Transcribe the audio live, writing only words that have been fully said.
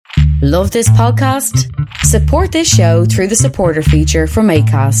Love this podcast? Support this show through the supporter feature from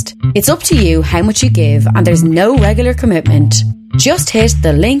Acast. It's up to you how much you give and there's no regular commitment. Just hit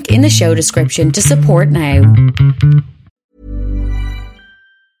the link in the show description to support now.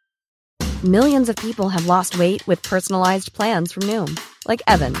 Millions of people have lost weight with personalized plans from Noom. Like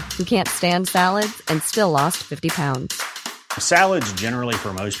Evan, who can't stand salads and still lost 50 pounds. Salads generally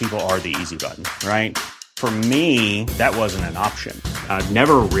for most people are the easy button, right? For me, that wasn't an option. I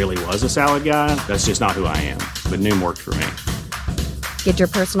never really was a salad guy. That's just not who I am. But Noom worked for me. Get your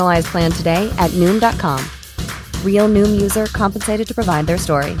personalized plan today at Noom.com. Real Noom user compensated to provide their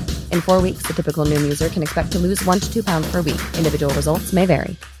story. In 4 weeks, the typical Noom user can expect to lose 1 to 2 pounds per week. Individual results may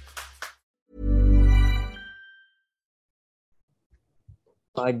vary.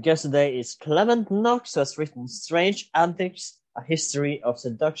 My guest today is Clement Knox, who has written Strange Antics, A History of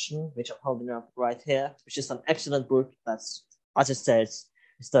Seduction, which I'm holding up right here, which is an excellent book that's, as it says,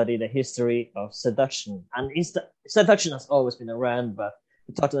 study the history of seduction. And seduction has always been around, but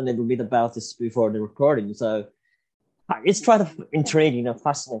we talked a little bit about this before the recording, so it's quite an intriguing and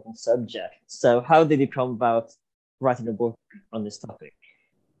fascinating subject. So how did you come about writing a book on this topic?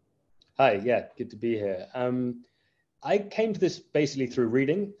 Hi, yeah, good to be here. I came to this basically through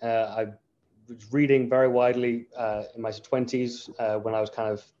reading. I was reading very widely in my 20s when I was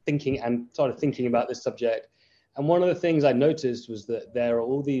kind of started thinking about this subject. And one of the things I noticed was that there are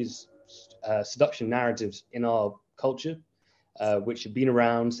all these seduction narratives in our culture, which have been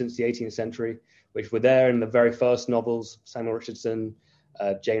around since the 18th century, which were there in the very first novels, Samuel Richardson,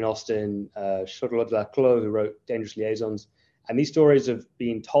 Jane Austen, Charlotte de Laclos, who wrote Dangerous Liaisons. And these stories have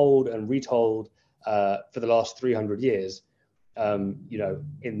been told and retold for the last 300 years. Around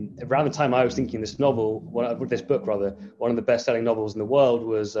the time I was thinking this book, one of the best-selling novels in the world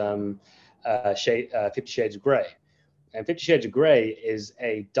was 50 Shades of Grey. And 50 Shades of Grey is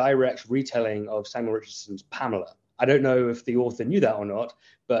a direct retelling of Samuel Richardson's Pamela. I don't know if the author knew that or not,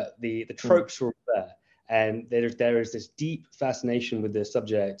 but the tropes were there. And there is this deep fascination with this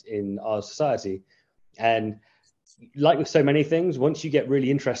subject in our society. And like with so many things, once you get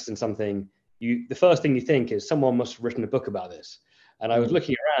really interested in something, the first thing you think is someone must have written a book about this. And I was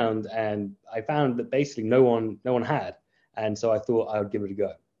looking around and I found that basically no one had. And so I thought I would give it a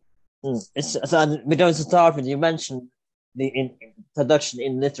go. So we're going to start with, you mentioned the introduction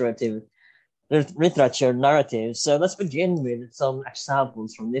in literature narrative. So let's begin with some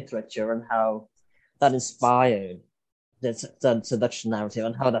examples from literature and how that inspired the seduction narrative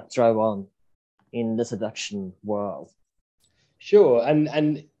and how that drove on in the seduction world. Sure.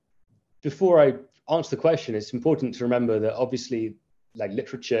 And before I answer the question, it's important to remember that obviously, like,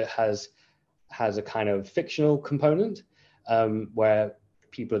 literature has a kind of fictional component where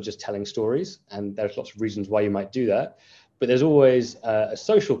people are just telling stories, and there's lots of reasons why you might do that. But there's always a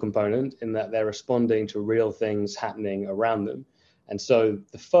social component in that they're responding to real things happening around them. And so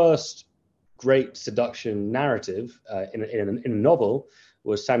the first great seduction narrative in a novel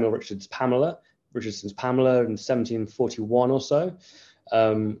was Samuel Richardson's Pamela in 1741 or so.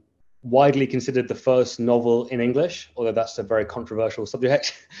 Widely considered the first novel in English, although that's a very controversial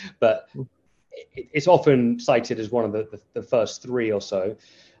subject, but it's often cited as one of the first three or so.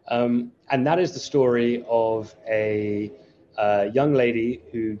 And that is the story of a young lady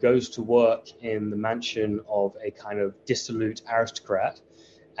who goes to work in the mansion of a kind of dissolute aristocrat,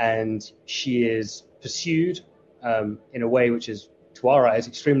 and she is pursued in a way which is, to our eyes,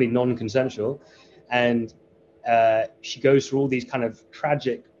 extremely non-consensual. And she goes through all these kind of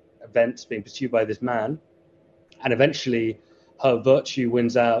tragic events, being pursued by this man, and eventually her virtue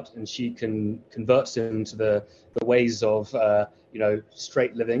wins out and she converts him to the ways of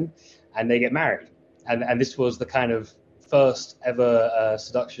straight living, and they get married. And this was the kind of first ever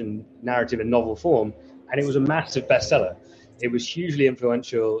seduction narrative in novel form, and it was a massive bestseller. It was hugely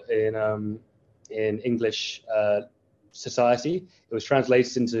influential in English society. It was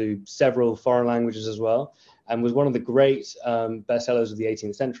translated into several foreign languages as well, and was one of the great bestsellers of the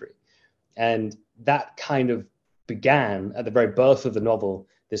 18th century. And that kind of began at the very birth of the novel,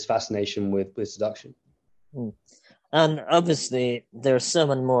 this fascination with seduction. And obviously, there are so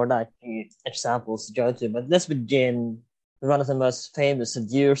many more examples to go to, but let's begin with one of the most famous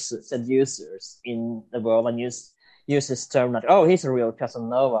seducers in the world, and use this term like, oh, he's a real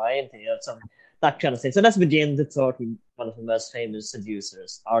Casanova, ain't he? Or that kind of thing. So let's begin to talk with one of the most famous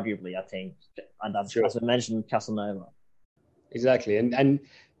seducers, arguably, I think, and that's, sure, as we mentioned, Casanova. Exactly, and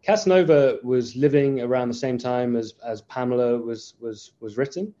Casanova was living around the same time as Pamela was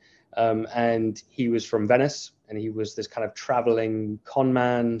written, and he was from Venice, and he was this kind of traveling con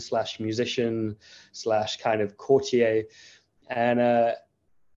man / musician / kind of courtier, and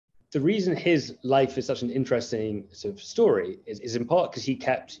the reason his life is such an interesting sort of story is in part because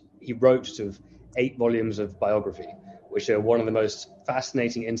he wrote sort of 8 volumes of biography, which are one of the most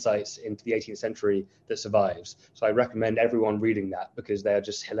fascinating insights into the 18th century that survives. So I recommend everyone reading that because they are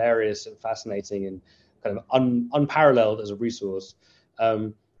just hilarious and fascinating and kind of unparalleled as a resource.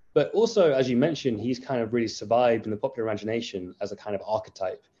 But also, as you mentioned, he's kind of really survived in the popular imagination as a kind of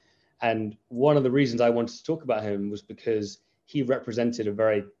archetype. And one of the reasons I wanted to talk about him was because he represented a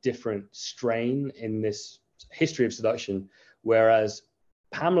very different strain in this history of seduction, whereas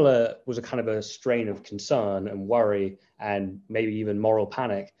Pamela was a kind of a strain of concern and worry and maybe even moral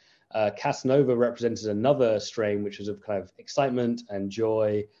panic. Casanova represented another strain, which was of kind of excitement and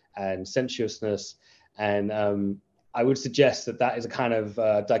joy and sensuousness. And I would suggest that is a kind of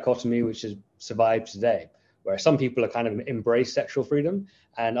dichotomy which has survived today, where some people are kind of embrace sexual freedom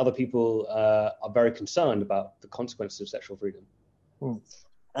and other people are very concerned about the consequences of sexual freedom.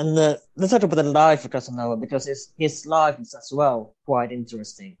 And let's talk about the life of Casanova, because his life is as well quite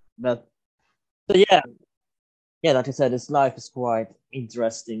interesting. But yeah, like I said, his life is quite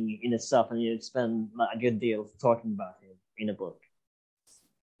interesting in itself, and you spend a good deal talking about him in a book.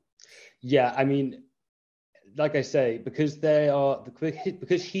 Yeah, I mean, like I say, because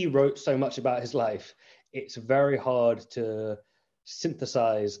he wrote so much about his life, it's very hard to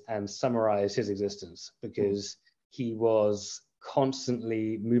synthesize and summarize his existence, because he was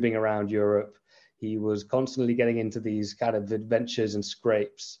constantly moving around Europe. He was constantly getting into these kind of adventures and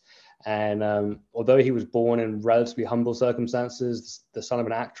scrapes. And although he was born in relatively humble circumstances, the son of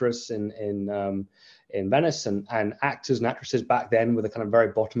an actress in Venice, and actors and actresses back then were the kind of very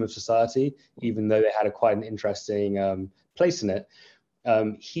bottom of society, even though they had quite an interesting place in it.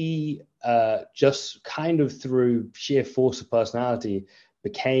 He just kind of through sheer force of personality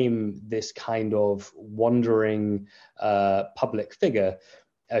became this kind of wandering public figure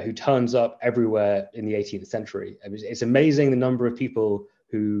who turns up everywhere in the 18th century. I mean, it's amazing the number of people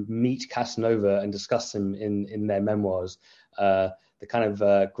who meet Casanova and discuss him in their memoirs. The kind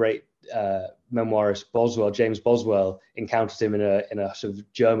of great memoirist James Boswell, encountered him in a sort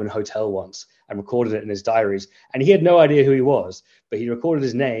of German hotel once and recorded it in his diaries. And he had no idea who he was, but he recorded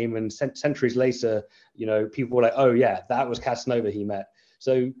his name. And centuries later, people were like, "Oh yeah, that was Casanova he met."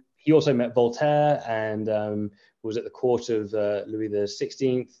 So he also met Voltaire and was at the court of Louis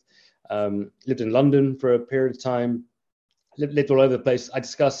XVI. Lived in London for a period of time. Lived all over the place. I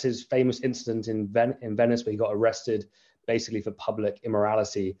discuss his famous incident in Venice, where he got arrested basically for public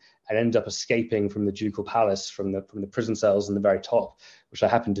immorality and ended up escaping from the ducal palace from the prison cells in the very top, which I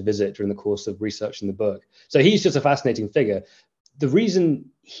happened to visit during the course of researching the book. So he's just a fascinating figure. The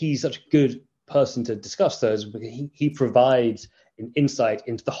reason he's such a good person to discuss, though, is because he provides an insight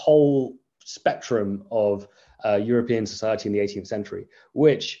into the whole spectrum of European society in the 18th century,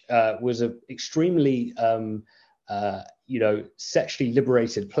 which was an extremely sexually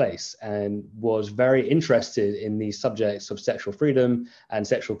liberated place, and was very interested in these subjects of sexual freedom and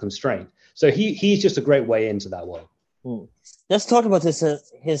sexual constraint. So he's just a great way into that world. Let's talk about his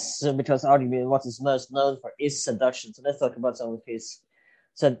because arguably what is most known for is seduction. So let's talk about some of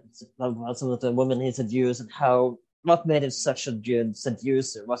the women he seduced and what made him such a good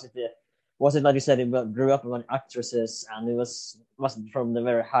seducer. Was it like you said, he grew up among actresses and he wasn't from the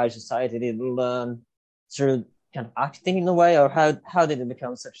very high society? Did he learn through kind of acting in a way, or how did he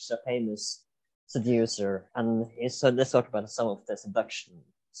become such a famous seducer? And so let's talk about some of the seductions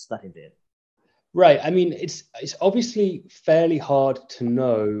that he did. Right. I mean, it's obviously fairly hard to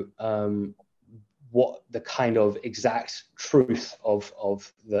know what the kind of exact truth of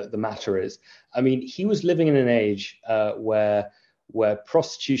the matter is. I mean, he was living in an age where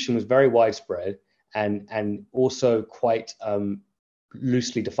prostitution was very widespread and also quite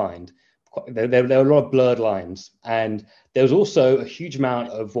loosely defined. There were a lot of blurred lines, and there was also a huge amount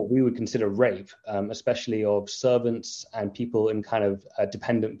of what we would consider rape, especially of servants and people in kind of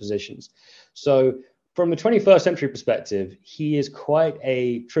dependent positions. So from the 21st century perspective, he is quite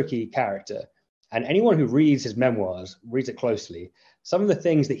a tricky character. And anyone who reads his memoirs, reads it closely, some of the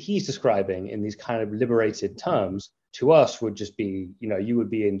things that he's describing in these kind of liberated terms to us would just be, you would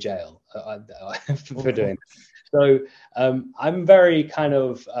be in jail for doing that. So I'm very kind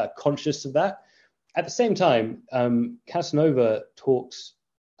of conscious of that. At the same time, Casanova talks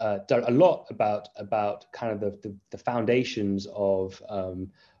a lot about kind of the foundations of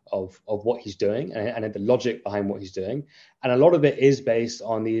what he's doing and the logic behind what he's doing. And a lot of it is based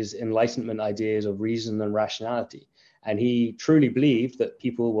on these Enlightenment ideas of reason and rationality. And he truly believed that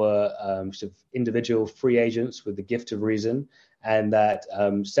people were sort of individual free agents with the gift of reason, and that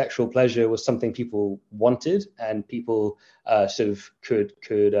sexual pleasure was something people wanted and people sort of could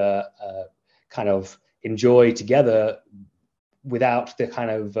kind of enjoy together without the kind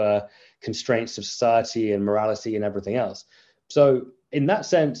of constraints of society and morality and everything else. So in that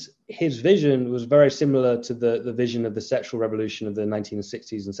sense, his vision was very similar to the vision of the sexual revolution of the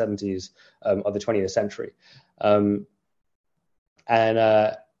 1960s and 70s of the 20th century.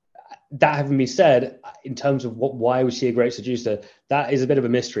 That having been said, in terms of why was he a great seducer, that is a bit of a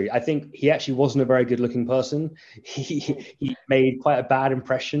mystery. I think he actually wasn't a very good-looking person. He made quite a bad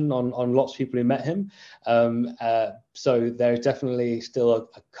impression on lots of people who met him. So there's definitely still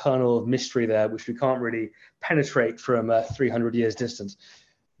a kernel of mystery there, which we can't really penetrate from 300 years distance.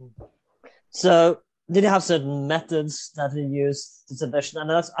 So did he have certain methods that he used to seduction?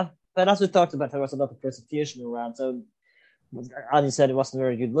 But as we talked about, there was a lot of prostitution around. So Adi said it wasn't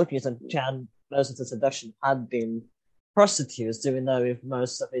very good looking, so most of the seduction had been prostitutes. Do we know if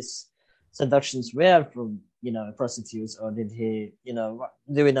most of his seductions were from, prostitutes, or did he,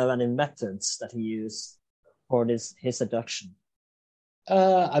 do we know any methods that he used for his seduction?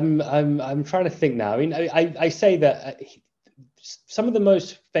 I'm trying to think now. I mean, I say that some of the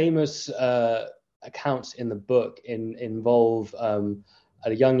most famous accounts in the book involve a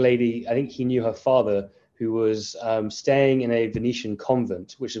young lady. I think he knew her father, who was staying in a Venetian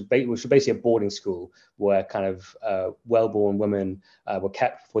convent, which was basically a boarding school where kind of well-born women were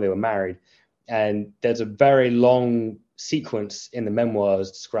kept before they were married. And there's a very long sequence in the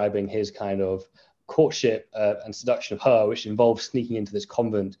memoirs describing his kind of courtship and seduction of her, which involved sneaking into this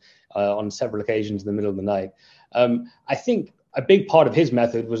convent on several occasions in the middle of the night. I think a big part of his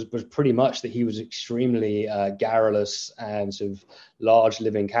method was pretty much that he was extremely garrulous and sort of large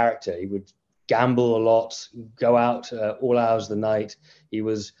living character. He would gamble a lot, go out all hours of the night.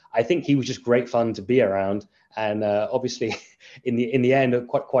 I think he was just great fun to be around, and obviously in the end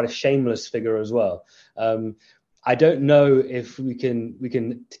quite a shameless figure as well. I don't know if we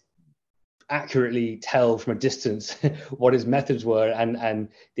can accurately tell from a distance what his methods were and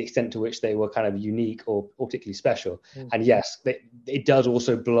the extent to which they were kind of unique or particularly special. And yes, it does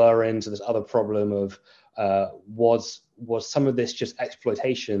also blur into this other problem of was some of this just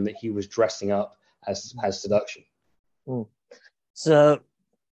exploitation that he was dressing up as seduction. So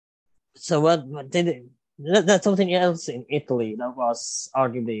what did it, that's something else in Italy that was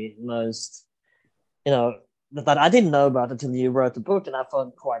arguably most, that I didn't know about until you wrote the book, and I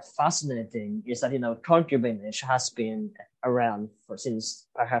found quite fascinating, is that, concubinage has been around since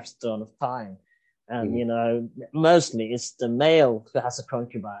perhaps the dawn of time. And, mostly it's the male who has a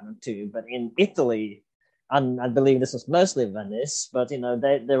concubine or two. But in Italy, and I believe this was mostly Venice, but,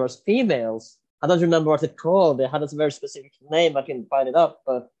 there was females. I don't remember what it's called. They had a very specific name. I can look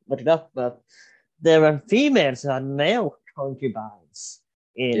it up. But there were females who had male concubines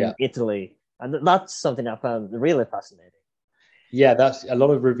in Italy. And that's something I found really fascinating. Yeah, that's a lot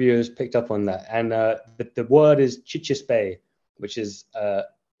of reviewers picked up on that. And the word is cicisbeo, which is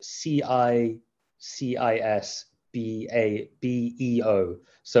CICISBABEO.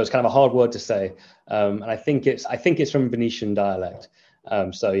 So it's kind of a hard word to say. And I think it's from Venetian dialect.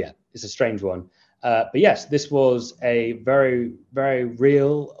 So yeah, it's a strange one. But yes, this was a very, very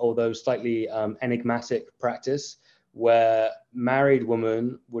real, although slightly enigmatic practice where married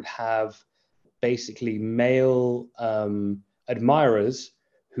women would have basically male admirers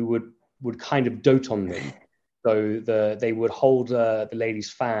who would kind of dote on them. So they would hold the lady's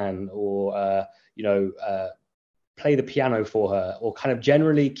fan or play the piano for her, or kind of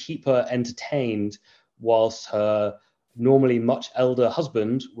generally keep her entertained whilst her normally much elder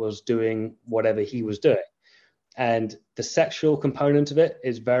husband was doing whatever he was doing. And the sexual component of it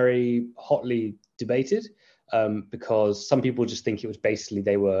is very hotly debated. Because some people just think it was basically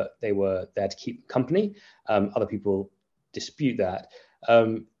they were there to keep company. Other people dispute that.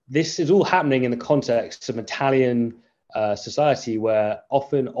 This is all happening in the context of Italian society, where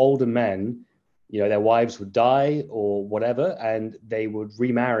often older men, their wives would die or whatever, and they would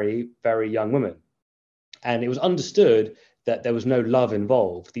remarry very young women. And it was understood that there was no love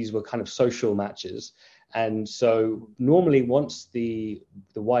involved. These were kind of social matches. And so normally once the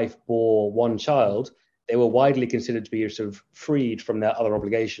wife bore one child, they were widely considered to be sort of freed from their other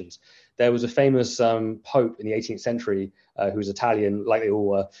obligations. There was a famous Pope in the 18th century who was Italian, like they all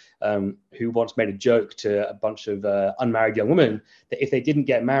were, who once made a joke to a bunch of unmarried young women that if they didn't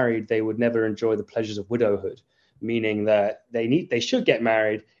get married, they would never enjoy the pleasures of widowhood, meaning that they should get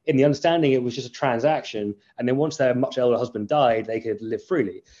married in the understanding it was just a transaction, and then once their much elder husband died, they could live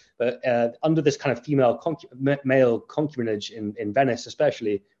freely. But under this kind of male concubinage in Venice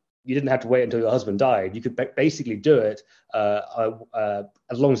especially, you didn't have to wait until your husband died. You could basically do it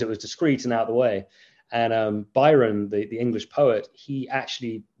as long as it was discreet and out of the way. And Byron, the English poet, he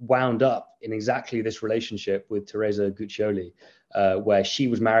actually wound up in exactly this relationship with Teresa Guiccioli, where she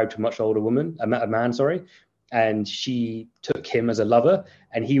was married to a much older man, and she took him as a lover,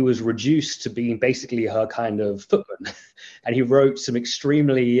 and he was reduced to being basically her kind of footman. And he wrote some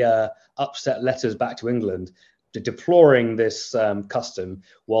extremely upset letters back to England, deploring this custom,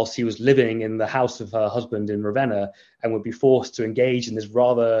 whilst he was living in the house of her husband in Ravenna, and would be forced to engage in this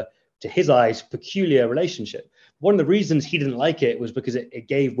rather, to his eyes, peculiar relationship. One of the reasons he didn't like it was because it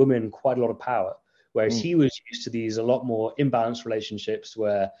gave women quite a lot of power, whereas he was used to these a lot more imbalanced relationships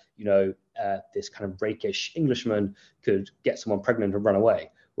where, this kind of rakish Englishman could get someone pregnant and run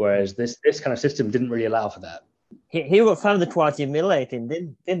away, whereas this kind of system didn't really allow for that. He found it quite humiliating,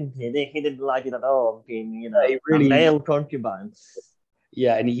 didn't he? He didn't like it at all, being, really, a male concubine.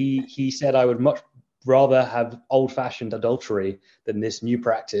 Yeah, and he said, I would much rather have old-fashioned adultery than this new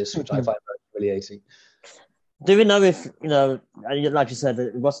practice, which I find very humiliating. Do we know if, like you said,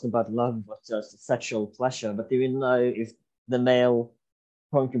 it wasn't about love, but just sexual pleasure, but do we know if the male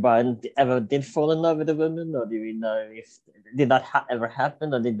concubine ever did fall in love with a woman, or do we know if did that ever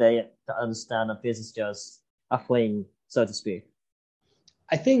happen, or did they understand that this is just a fling, so to speak?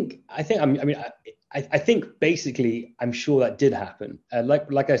 I think basically, I'm sure that did happen.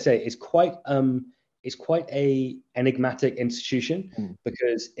 Like I say, it's quite a enigmatic institution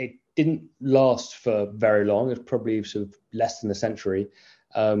because it didn't last for very long. It's probably sort of less than a century,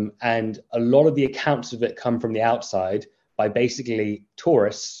 and a lot of the accounts of it come from the outside by basically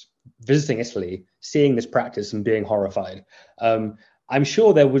tourists visiting Italy, seeing this practice and being horrified. I'm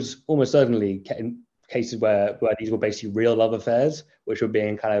sure there was almost certainly cases where these were basically real love affairs, which were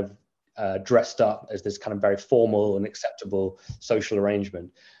being kind of dressed up as this kind of very formal and acceptable social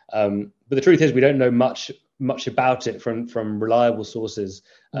arrangement. But the truth is, we don't know much about it from reliable sources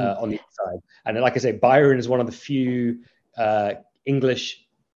on the inside. And like I say, Byron is one of the few English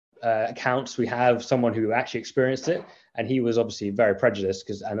accounts we have, someone who actually experienced it, and he was obviously very prejudiced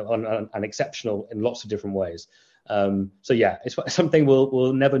and exceptional in lots of different ways. So yeah, it's something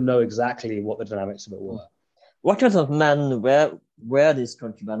we'll never know exactly what the dynamics of it were. What kinds of men were these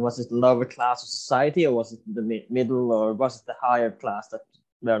concubines? Was it the lower class of society, or was it the middle, or was it the higher class that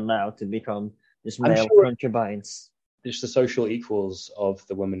were now to become these male concubines? It's the social equals of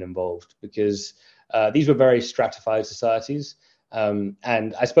the women involved, because these were very stratified societies.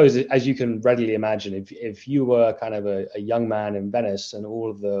 And I suppose, as you can readily imagine, if you were kind of a young man in Venice and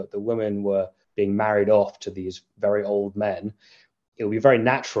all of the women were being married off to these very old men, it would be very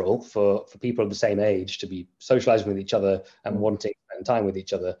natural for people of the same age to be socializing with each other and wanting to spend time with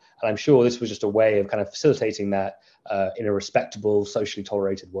each other. And I'm sure this was just a way of kind of facilitating that in a respectable, socially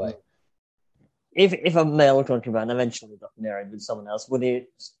tolerated way. If a male concubine eventually got married with someone else, would he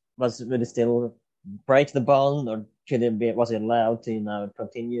still break the bond, or was he allowed to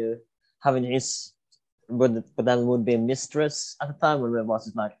continue having his? But then would be mistress at the time, or was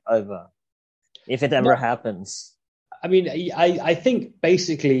it like over? If it ever happens. I mean, I think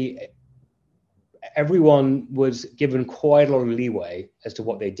basically everyone was given quite a lot of leeway as to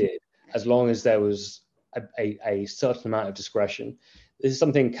what they did, as long as there was a certain amount of discretion. This is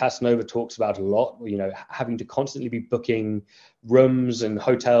something Casanova talks about a lot, having to constantly be booking rooms and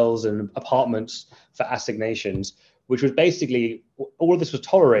hotels and apartments for assignations, which was basically, all of this was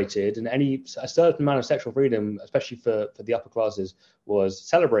tolerated, and a certain amount of sexual freedom, especially for the upper classes, was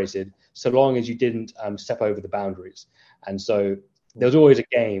celebrated, so long as you didn't step over the boundaries. And so there was always a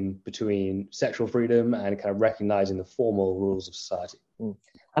game between sexual freedom and kind of recognizing the formal rules of society.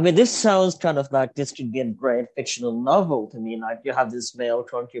 I mean, this sounds kind of like this could be a great fictional novel to me. Like, you have this male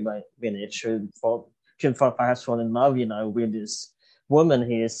concubine who perhaps fall in love, with this woman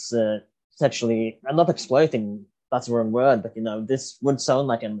he is sexually, I'm not exploiting, that's the wrong word, but this would sound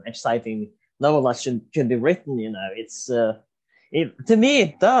like an exciting novel that should be written. It's to me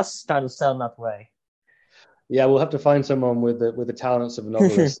it does kind of sound that way. Yeah, we'll have to find someone with the talents of a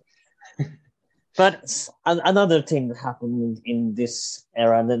novelist. But another thing that happened in this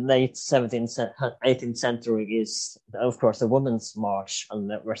era, in the late 18th century, is, of course, the Women's March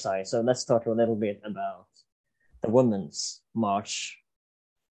on Versailles. So let's talk a little bit about the Women's March.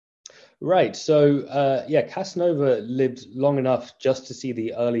 Right. So, Casanova lived long enough just to see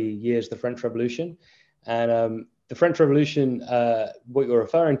the early years of the French Revolution. And the French Revolution, what you're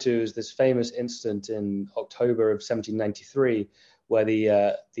referring to is this famous incident in October of 1793, where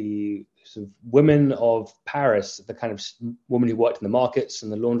the sort of women of Paris, the kind of women who worked in the markets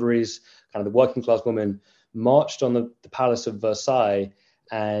and the laundries, kind of the working class women, marched on the Palace of Versailles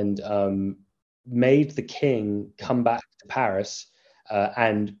and made the king come back to Paris.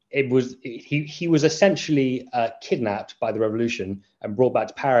 And he was essentially kidnapped by the revolution and brought back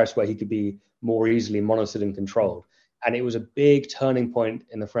to Paris, where he could be more easily monitored and controlled. And it was a big turning point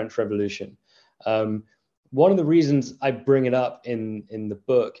in the French Revolution. One of the reasons I bring it up in the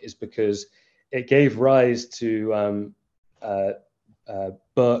book is because it gave rise to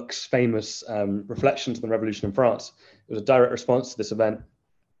Burke's famous Reflections on the Revolution in France. It was a direct response to this event.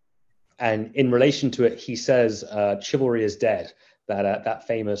 And in relation to it, he says, chivalry is dead, that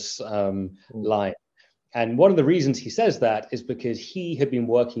famous line. And one of the reasons he says that is because he had been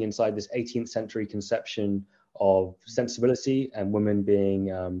working inside this 18th century conception of sensibility and women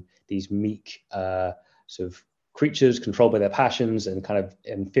being these meek sort of creatures controlled by their passions and kind of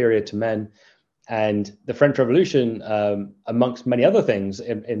inferior to men. And the French Revolution, amongst many other things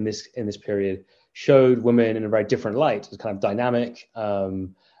in this period, showed women in a very different light as kind of dynamic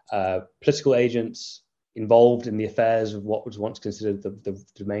political agents involved in the affairs of what was once considered the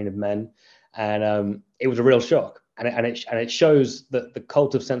domain of men. And it was a real shock. And it shows that the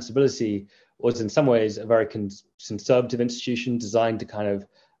cult of sensibility was in some ways a very conservative institution designed to kind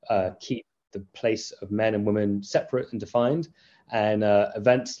of keep the place of men and women separate and defined. And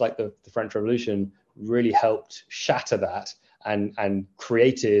events like the French Revolution really helped shatter that and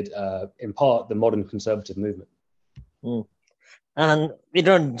created, in part, the modern conservative movement. And we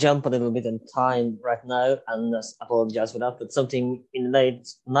don't jump a little bit in time right now, and apologize for that, but something in the late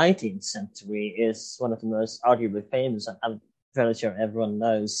 19th century is one of the most arguably famous, and I'm fairly sure everyone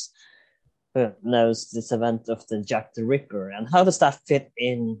knows this event of the Jack the Ripper. And how does that fit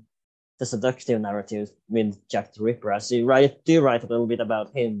in the seductive narrative with Jack the Ripper, as you write a little bit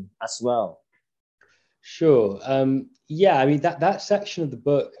about him as well? Sure. Yeah, I mean, that section of the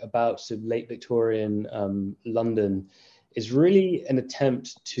book about sort of late Victorian London is really an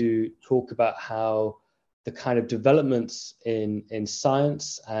attempt to talk about how the kind of developments in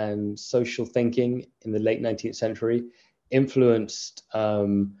science and social thinking in the late 19th century influenced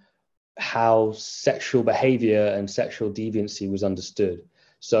how sexual behavior and sexual deviancy was understood.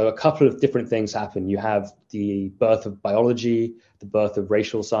 So a couple of different things happen. You have the birth of biology, the birth of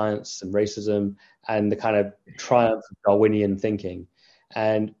racial science and racism, and the kind of triumph of Darwinian thinking.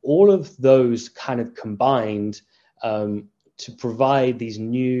 And all of those kind of combined to provide these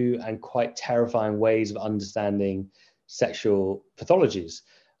new and quite terrifying ways of understanding sexual pathologies.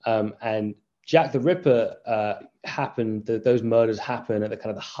 And Jack the Ripper happened, those murders happen at the kind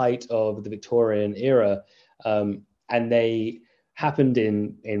of the height of the Victorian era. And they happened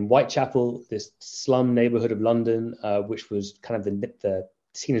in Whitechapel, this slum neighborhood of London, which was kind of the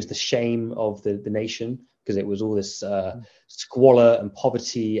seen as the shame of the nation, because it was all this squalor and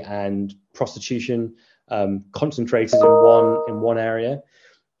poverty and prostitution concentrated in one area.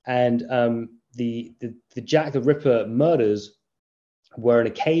 And the Jack the Ripper murders were an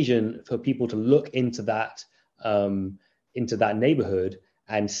occasion for people to look into that neighborhood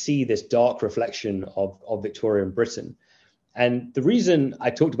and see this dark reflection of Victorian Britain. And the reason I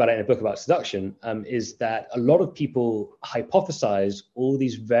talked about it in a book about seduction is that a lot of people hypothesize all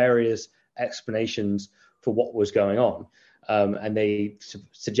these various explanations for what was going on. And they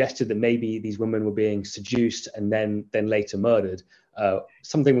suggested that maybe these women were being seduced and then later murdered,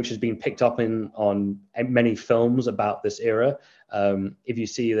 something which has been picked up on many films about this era. If you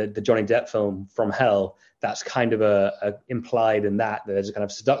see the Johnny Depp film From Hell, that's kind of implied in that there's a kind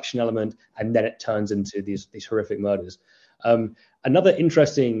of seduction element, and then it turns into these horrific murders. Another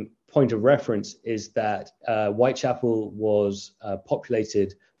interesting point of reference is that Whitechapel was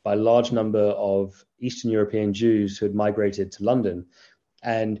populated by a large number of Eastern European Jews who had migrated to London.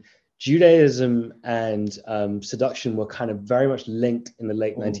 And Judaism and seduction were kind of very much linked in the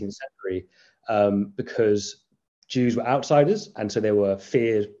late 19th century because Jews were outsiders, and so they were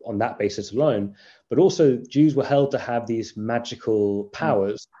feared on that basis alone. But also Jews were held to have these magical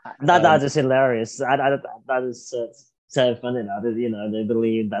powers. That is hilarious. That is so funny now that, they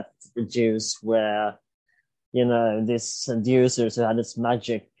believe that the Jews were, these seducers who had this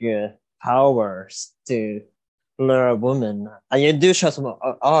magic powers to lure women. And you do show some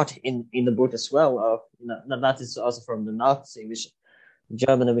art in the book as well. That is also from the Nazi,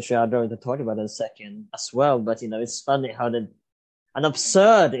 Germany, which we are going to talk about in a second as well. But, it's funny how and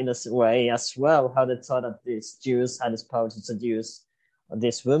absurd in a way as well, how they thought that these Jews had this power to seduce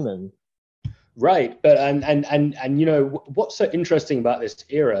these women. Right, but and what's so interesting about this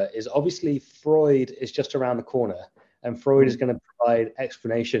era is obviously Freud is just around the corner, and Freud is going to provide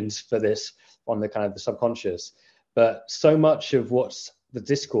explanations for this on the kind of the subconscious. But so much of what's the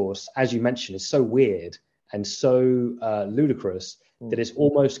discourse, as you mentioned, is so weird and so ludicrous that is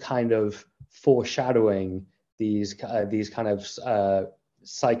almost kind of foreshadowing these kind of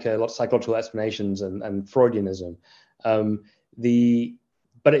psychological explanations and Freudianism.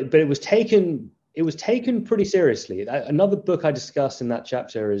 But it was taken pretty seriously. Another book I discuss in that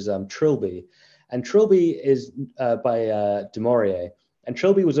chapter is Trilby, and Trilby is by Du Maurier, and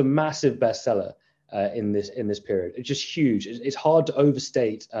Trilby was a massive bestseller in this period. It's just huge. It's hard to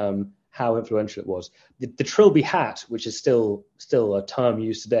overstate how influential it was. The Trilby hat, which is still a term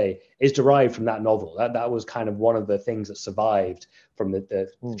used today, is derived from that novel. That was kind of one of the things that survived from the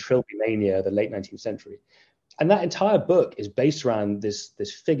Trilby mania, the late 19th century. And that entire book is based around this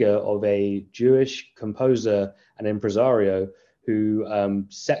figure of a Jewish composer and impresario who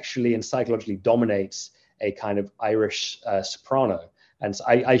sexually and psychologically dominates a kind of Irish soprano. And so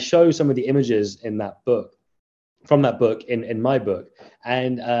I show some of the images in that book, from that book in my book,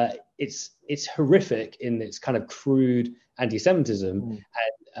 and it's horrific in its kind of crude anti-Semitism,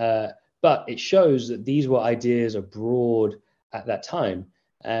 but it shows that these were ideas abroad at that time,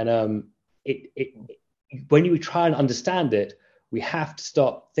 and when you try and understand it, we have to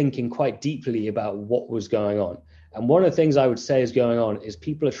start thinking quite deeply about what was going on. And one of the things I would say is going on is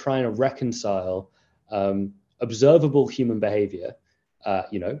people are trying to reconcile observable human behavior.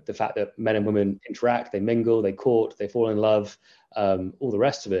 The fact that men and women interact, they mingle, they court, they fall in love, all the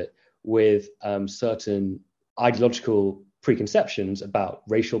rest of it, with certain ideological preconceptions about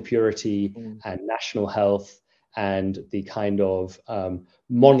racial purity and national health and the kind of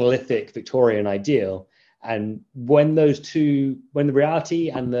monolithic Victorian ideal. And when the reality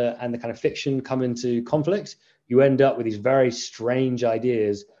and the kind of fiction come into conflict, you end up with these very strange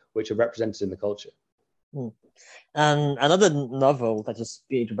ideas which are represented in the culture. And another novel that you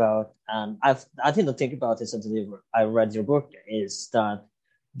speak about, and I didn't think about this until I read your book, is that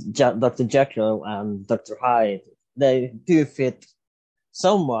Dr. Jekyll and Dr. Hyde, they do fit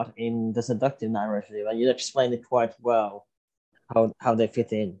somewhat in the seductive narrative, and you explained it quite well how they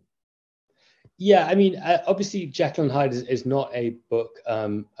fit in. Yeah, I mean, obviously Jekyll and Hyde is not a book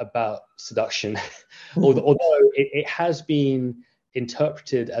about seduction, although it has been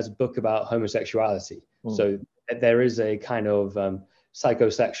interpreted as a book about homosexuality. So there is a kind of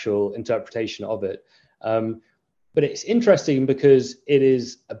psychosexual interpretation of it. But it's interesting because it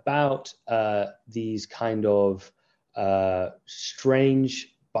is about these kind of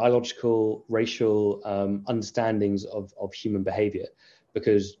strange biological, racial understandings of human behavior.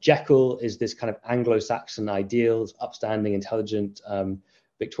 Because Jekyll is this kind of Anglo-Saxon ideals, upstanding, intelligent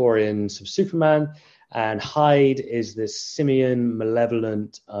Victorian sort of Superman, and Hyde is this simian,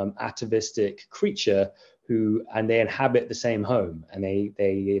 malevolent, atavistic creature and they inhabit the same home and they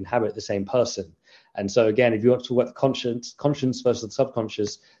inhabit the same person. And so again, if you want to talk about the conscience versus the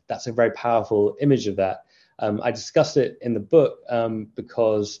subconscious, that's a very powerful image of that. I discussed it in the book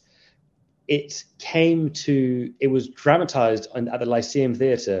because it was dramatized at the Lyceum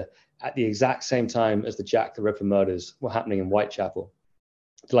Theatre at the exact same time as the Jack the Ripper murders were happening in Whitechapel.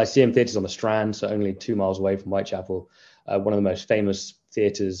 The Lyceum Theatre is on the Strand, so only 2 miles away from Whitechapel, one of the most famous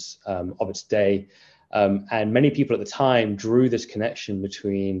theatres of its day. And many people at the time drew this connection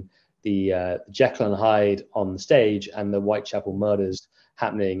between the Jekyll and Hyde on the stage and the Whitechapel murders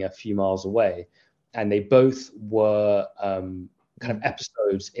happening a few miles away. And they both were kind of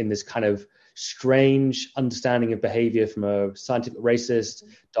episodes in this kind of strange understanding of behavior from a scientific racist,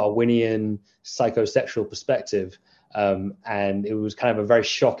 Darwinian, psychosexual perspective. And it was kind of a very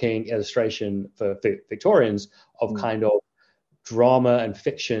shocking illustration for Victorians of kind of drama and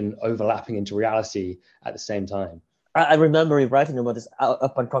fiction overlapping into reality at the same time. I remember writing about this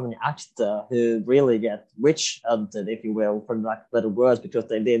up-and-coming actor who really get witch hunted, if you will, for lack of better words, because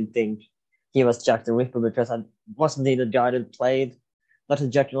they didn't think he was Jack the Ripper, because I wasn't he the guy that played Dr.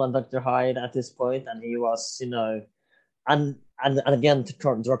 Jekyll and Dr. Hyde at this point, and he was, and again, to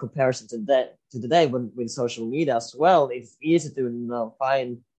draw a comparison to today with social media as well, it's easy to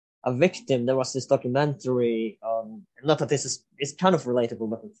find a victim. There was this documentary on, not that it's kind of relatable,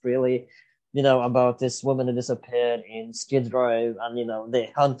 but it's really, about this woman who disappeared in Skid Row, and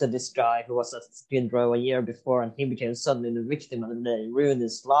they hunted this guy who was at Skid Row a year before, and he became suddenly the victim, and they ruined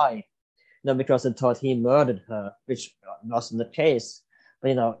his life, because they thought he murdered her, which wasn't the case.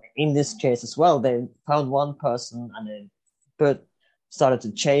 But in this case as well, they found one person and they started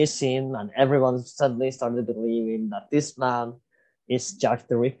to chase him, and everyone suddenly started believing that this man is Jack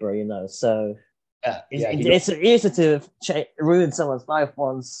the Ripper. So it's easy to ruin someone's life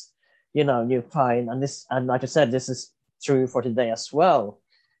once you find, and like I said, this is true for today as well.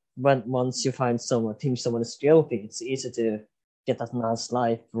 Once you find think someone is guilty, it's easy to get that man's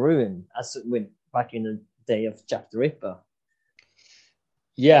life ruined, as back in the day of Jack the Ripper.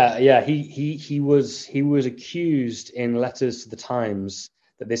 Yeah. He was accused in letters to the Times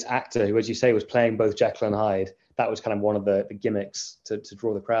that this actor, who, as you say, was playing both Jekyll and Hyde, that was kind of one of the gimmicks to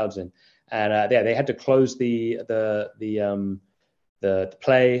draw the crowds in. And they had to close the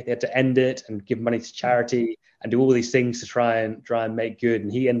play. They had to end it and give money to charity and do all these things to try and make good.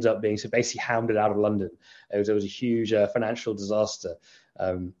 And he ended up being basically hounded out of London. It was a huge financial disaster.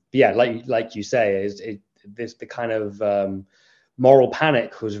 Like you say, the kind of moral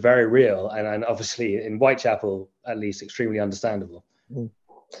panic was very real, and obviously in Whitechapel, at least, extremely understandable.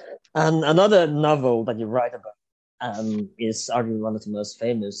 And another novel that you write about is arguably one of the most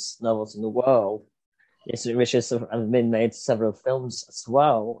famous novels in the world, which has been made several films as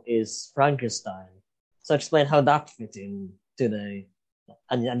well, is Frankenstein. So explain how that fit in today.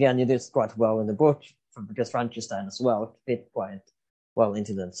 And again, you did quite well in the book, because Frankenstein as well fit quite well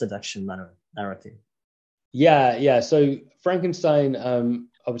into the seduction narrative. Yeah. So Frankenstein,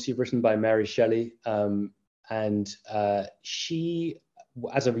 obviously written by Mary Shelley, and she,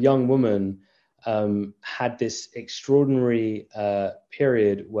 as a young woman, had this extraordinary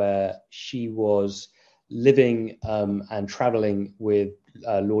period where she was living and traveling with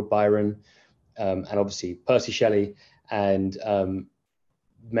Lord Byron, and obviously Percy Shelley, and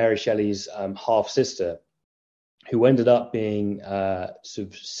Mary Shelley's half sister, who ended up being sort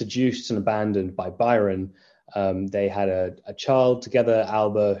of seduced and abandoned by Byron. They had a child together,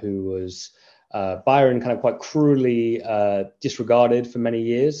 Alba, who was Byron kind of quite cruelly disregarded for many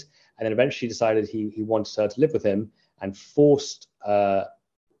years, and then eventually decided he wanted her to live with him, and forced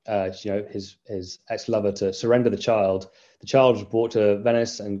his ex-lover to surrender the child. The child was brought to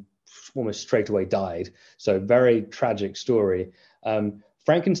Venice and almost straight away died. So very tragic story.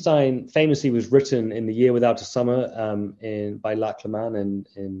 Frankenstein famously was written in The Year Without a Summer by Clement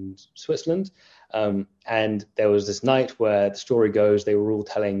in Switzerland. And there was this night where the story goes, they were all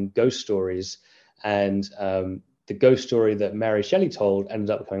telling ghost stories. And the ghost story that Mary Shelley told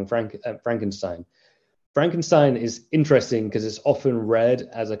ended up becoming Frankenstein. Frankenstein is interesting because it's often read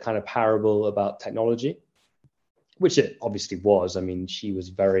as a kind of parable about technology, which it obviously was. I mean, she was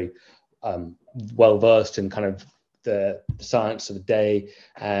very well-versed in kind of the science of the day,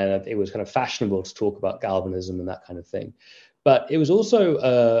 and it was kind of fashionable to talk about galvanism and that kind of thing. But it was also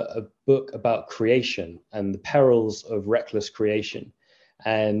a book about creation and the perils of reckless creation.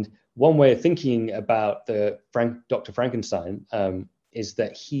 And one way of thinking about Dr. Frankenstein is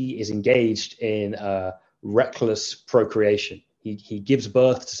that he is engaged in reckless procreation. He gives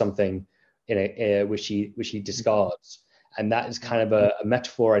birth to something which he discards. And that is kind of a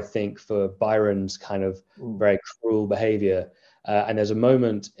metaphor, I think, for Byron's kind of very cruel behavior. And there's a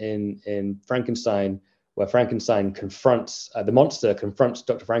moment in Frankenstein where Frankenstein confronts, the monster confronts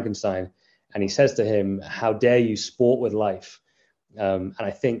Dr. Frankenstein, and he says to him, "How dare you sport with life?" And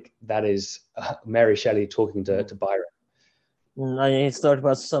I think that is Mary Shelley talking to Byron. He talked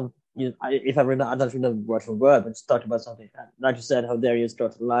about if I remember, I don't remember word for word, but he talked about something, like you said, "How dare you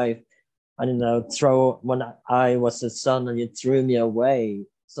sport with life? And throw when I was the son and you threw me away,"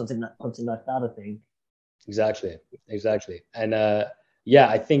 something like that, I think. Exactly. And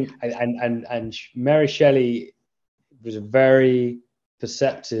I think and Mary Shelley was a very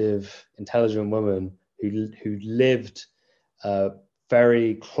perceptive, intelligent woman who lived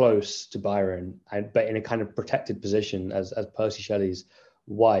very close to Byron, but in a kind of protected position as Percy Shelley's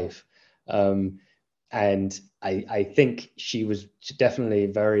wife. And I think she was definitely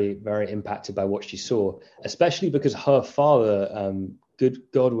very, very impacted by what she saw, especially because her father,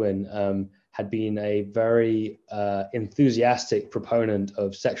 Godwin, had been a very enthusiastic proponent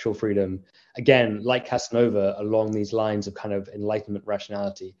of sexual freedom, again, like Casanova, along these lines of kind of Enlightenment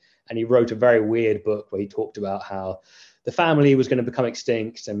rationality. And he wrote a very weird book where he talked about how the family was going to become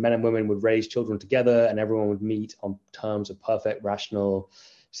extinct and men and women would raise children together and everyone would meet on terms of perfect, rational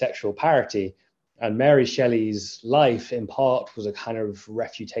sexual parity. And Mary Shelley's life, in part, was a kind of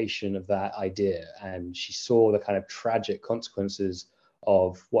refutation of that idea. And she saw the kind of tragic consequences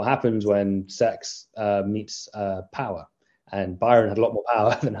of what happens when sex meets power. And Byron had a lot more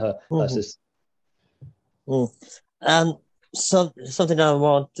power than her sister. And something I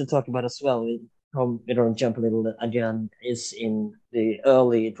want to talk about as well, we don't jump a little again, is in the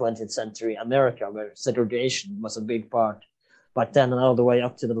early 20th century America, where segregation was a big part back then and all the way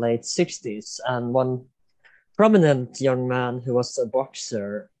up to the late 60s. And one prominent young man who was a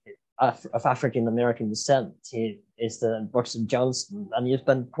boxer of African-American descent, he is the boxer Johnson, and he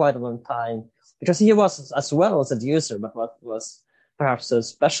spent quite a long time, because he was as well a seducer, but what was perhaps so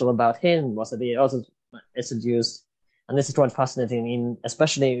special about him was that he also seduced, and this is quite fascinating,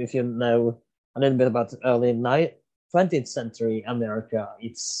 especially if you know a little bit about the early 20th century America,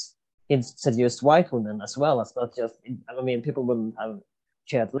 it's seduced white women as well. It's not just, I mean, people wouldn't have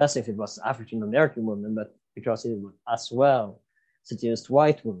cared less if it was African American women, but because it would as well seduced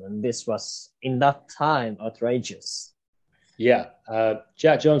white women, this was in that time outrageous. Yeah,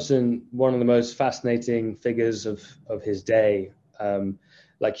 Jack Johnson, one of the most fascinating figures of his day.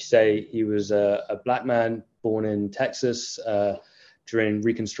 Like you say, he was a black man born in Texas during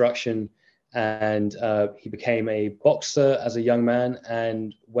Reconstruction, and he became a boxer as a young man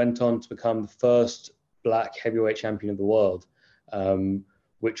and went on to become the first black heavyweight champion of the world,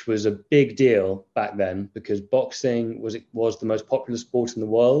 which was a big deal back then because boxing was the most popular sport in the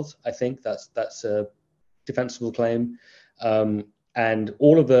world. I think that's a defensible claim. And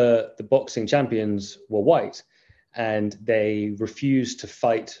all of the boxing champions were white, and they refused to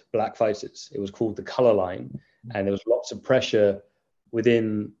fight black fighters. It was called the color line, and there was lots of pressure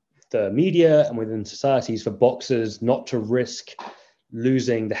within the media and within societies for boxers not to risk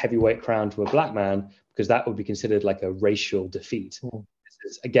losing the heavyweight crown to a black man because that would be considered like a racial defeat. This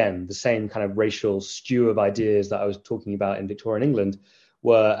is, again, the same kind of racial stew of ideas that I was talking about in Victorian England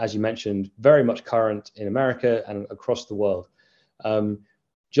were, as you mentioned, very much current in America and across the world.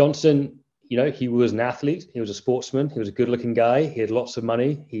 Johnson, he was an athlete. He was a sportsman. He was a good-looking guy. He had lots of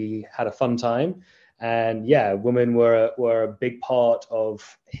money. He had a fun time. And yeah, women were a big part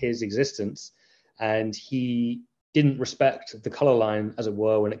of his existence. And he didn't respect the color line, as it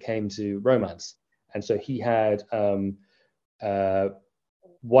were, when it came to romance. And so he had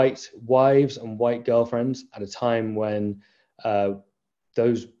white wives and white girlfriends at a time when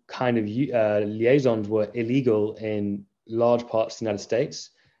those kind of liaisons were illegal in large parts of the United States.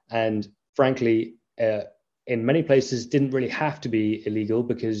 And frankly, in many places didn't really have to be illegal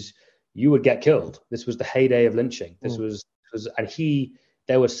because you would get killed. This was the heyday of lynching. This was and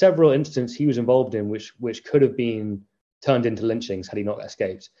there were several instances he was involved in which could have been turned into lynchings had he not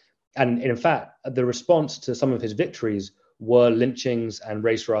escaped. And in fact, the response to some of his victories were lynchings and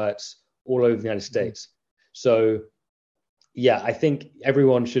race riots all over the United States. So yeah, I think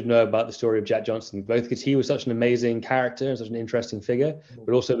everyone should know about the story of Jack Johnson, both because he was such an amazing character and such an interesting figure,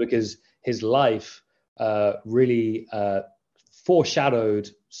 but also because his life really foreshadowed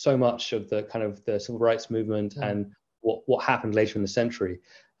so much of the kind of the civil rights movement and what happened later in the century.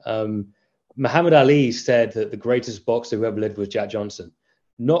 Muhammad Ali said that the greatest boxer who ever lived was Jack Johnson,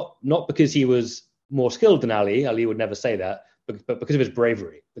 not because he was more skilled than Ali. Ali would never say that, but because of his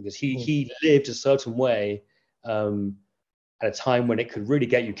bravery, because he lived a certain way at a time when it could really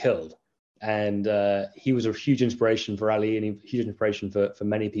get you killed. And he was a huge inspiration for Ali and a huge inspiration for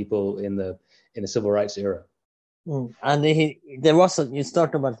many people in the civil rights era. And there was you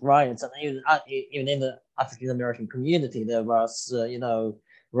talked about riots, and even in the African American community, there was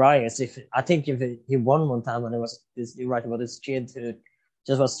riots. If he won one time, and there was you write about this kid who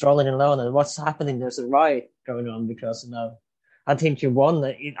just was strolling alone, and what's happening? There's a riot going on because I think he won.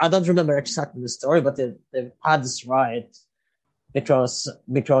 I don't remember exactly the story, but they had this riot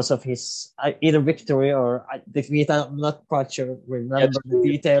because of his either victory or defeat. I'm not quite sure remember the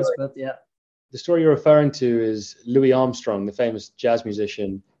details, but yeah. The story you're referring to is Louis Armstrong, the famous jazz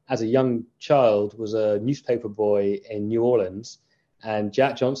musician. As a young child, was a newspaper boy in New Orleans, and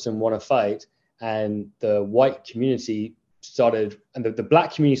Jack Johnson won a fight, and the white community started, and the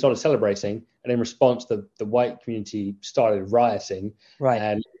black community started celebrating, and in response, the white community started rioting. Right.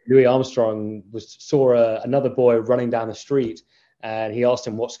 And Louis Armstrong saw another boy running down the street, and he asked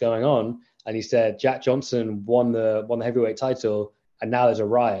him what's going on, and he said Jack Johnson won the heavyweight title, and now there's a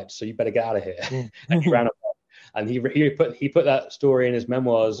riot, so you better get out of here. And he ran away. And he put that story in his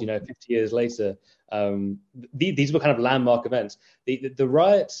memoirs, 50 years later. These were kind of landmark events. The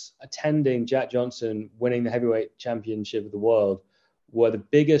riots attending Jack Johnson winning the heavyweight championship of the world were the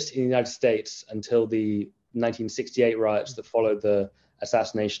biggest in the United States until the 1968 riots that followed the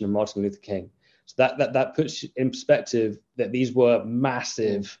assassination of Martin Luther King. So that puts in perspective that these were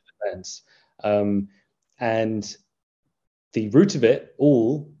massive events. And the root of it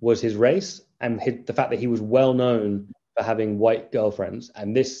all was his race and the fact that he was well known for having white girlfriends.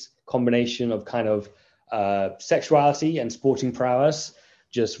 And this combination of kind of sexuality and sporting prowess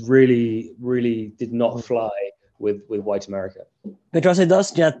just really, really did not fly with white America. Because it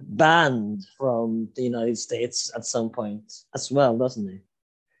does get banned from the United States at some point as well, doesn't it?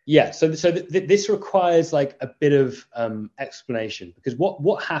 Yeah, so this requires like a bit of explanation, because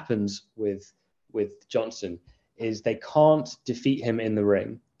what happens with Johnson is they can't defeat him in the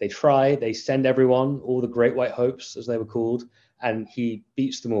ring. They try, they send everyone, all the great white hopes, as they were called, and he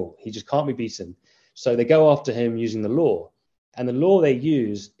beats them all. He just can't be beaten. So they go after him using the law. And the law they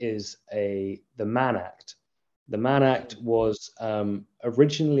use is the Mann Act, The Mann Act was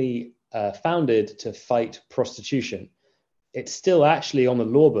originally founded to fight prostitution. It's still actually on the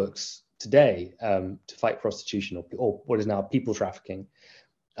law books today to fight prostitution or what is now people trafficking.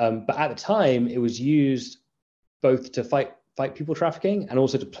 But at the time, it was used both to fight people trafficking and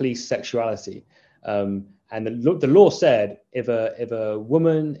also to police sexuality. And the law said if a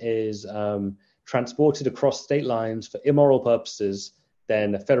woman is transported across state lines for immoral purposes,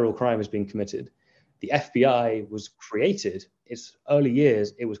 then a federal crime has been committed. The FBI was created, its early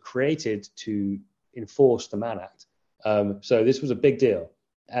years, it was created to enforce the Mann Act. So this was a big deal.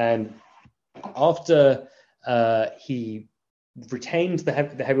 And after he retained the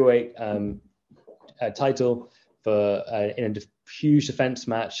heavyweight title in a huge defense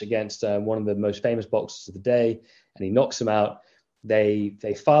match against one of the most famous boxers of the day, and he knocks him out, they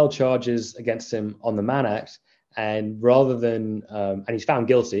filed charges against him on the Mann Act, and rather than and he's found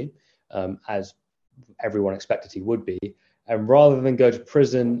guilty, as everyone expected he would be, and rather than go to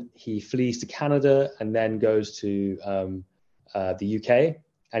prison, he flees to Canada and then goes to the UK,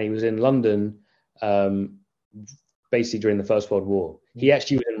 and he was in London basically during the First World War. He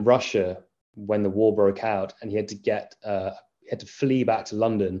actually was in Russia when the war broke out, and he had to flee back to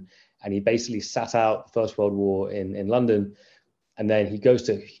London, and he basically sat out the First World War in London. And then he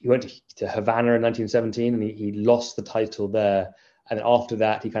went to Havana in 1917, and he lost the title there. And then after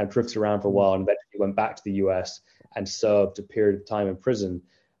that, he kind of drifted around for a while and eventually went back to the US and served a period of time in prison.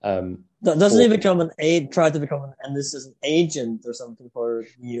 Doesn't he try to become an enlistment agent or something for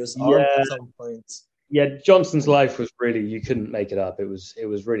US Army at some point? Yeah, Johnson's life was really, you couldn't make it up. It was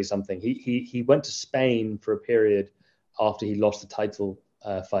really something. He went to Spain for a period after he lost the title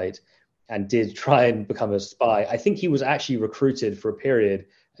fight, and did try and become a spy. I think he was actually recruited for a period,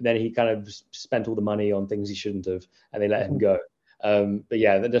 and then he kind of spent all the money on things he shouldn't have, and they let him go. But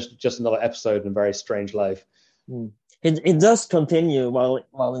yeah, just another episode in a very strange life. It does continue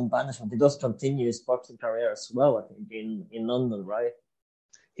while in banishment. It does continue his boxing career as well, I think, in London, right?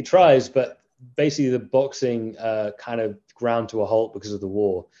 He tries, but basically the boxing kind of ground to a halt because of the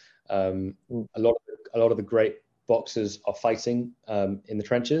war. A lot of the great boxers are fighting in the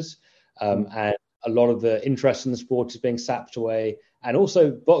trenches. And a lot of the interest in the sport is being sapped away. And also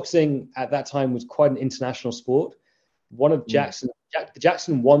boxing at that time was quite an international sport.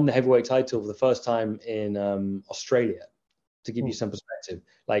 Jackson won the heavyweight title for the first time in Australia, to give you some perspective.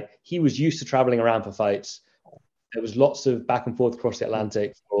 Like, he was used to traveling around for fights. There was lots of back and forth across the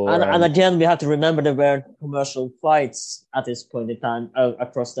Atlantic. And again, we have to remember there were commercial flights at this point in time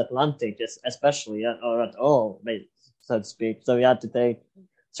across the Atlantic, especially, or at all, so to speak. So we had to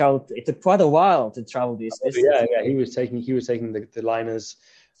travel. It took quite a while to travel these distances. Yeah. He was taking the liners.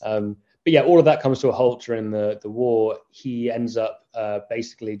 But yeah, all of that comes to a halt during the war. He ends up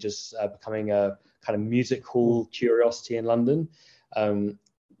basically just becoming a kind of music hall curiosity in London.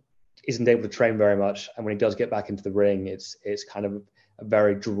 Isn't able to train very much, and when he does get back into the ring, it's kind of a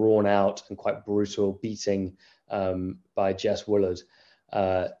very drawn out and quite brutal beating by Jess Woolard.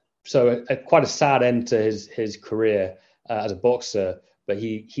 So quite a sad end to his career as a boxer. But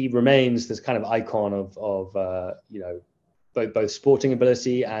he remains this kind of icon of both sporting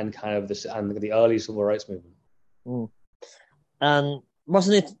ability and kind of the early civil rights movement. And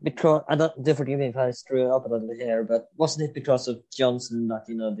wasn't it because, do forgive me if I screw up a little bit here, but wasn't it because of Johnson that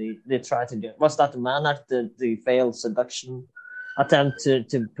they tried to do? Was that the Mann Act, the failed seduction attempt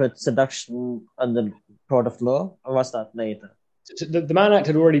to put seduction under court of law, or was that later? The Mann Act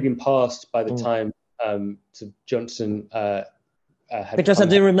had already been passed by the time Johnson. Because I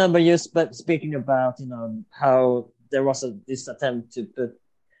do remember you speaking about how there was this attempt to put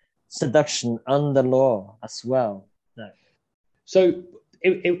seduction under law as well. No. So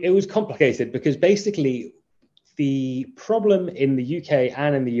it was complicated because basically the problem in the UK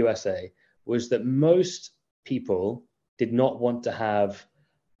and in the USA was that most people did not want to have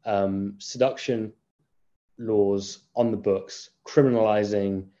seduction laws on the books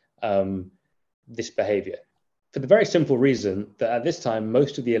criminalizing this behavior. For the very simple reason that at this time,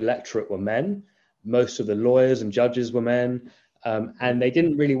 most of the electorate were men, most of the lawyers and judges were men, and they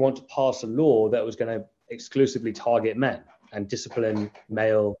didn't really want to pass a law that was going to exclusively target men and discipline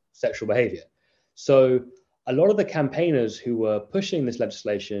male sexual behavior. So a lot of the campaigners who were pushing this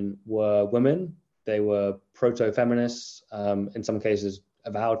legislation were women. They were proto-feminists, in some cases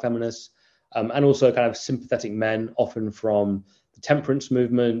avowed feminists, and also kind of sympathetic men, often from the temperance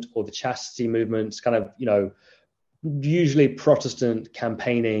movement or the chastity movements, kind of, usually Protestant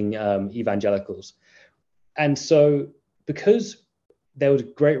campaigning evangelicals. And so because there was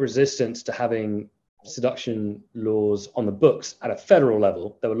great resistance to having seduction laws on the books at a federal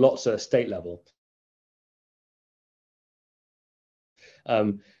level, there were lots at a state level.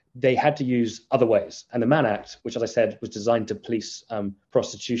 they had to use other ways. And the Mann Act, which, as I said, was designed to police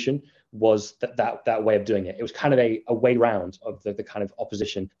prostitution, was that way of doing it. It was kind of a way round of the kind of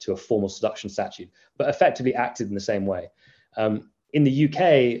opposition to a formal seduction statute, but effectively acted in the same way. In the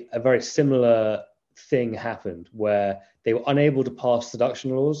UK, a very similar thing happened where they were unable to pass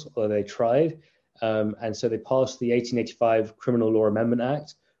seduction laws, or they tried. And so they passed the 1885 Criminal Law Amendment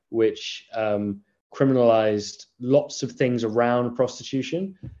Act, which criminalized lots of things around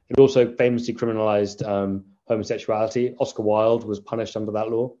prostitution. It also famously criminalized homosexuality. Oscar Wilde was punished under that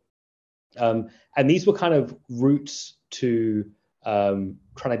law. And these were kind of routes to trying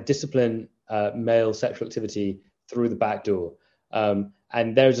to discipline male sexual activity through the back door.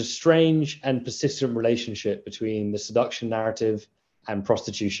 And there's a strange and persistent relationship between the seduction narrative and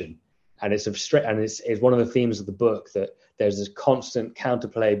prostitution. And it's one of the themes of the book, that there's this constant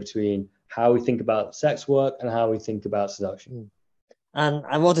counterplay between how we think about sex work and how we think about seduction. And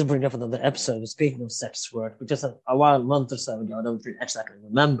I wanted to bring up another episode, speaking of sex work, which is a month or so ago, I don't exactly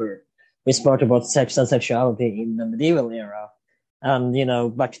remember. We spoke about sex and sexuality in the medieval era. And,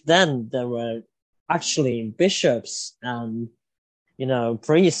 back then there were actually bishops and,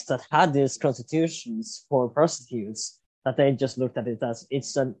 priests that had these constitutions for prostitutes, that they just looked at it as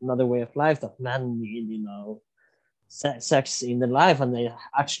it's another way of life, that men need, sex in their life, and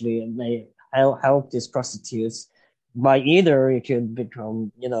they help these prostitutes by either you could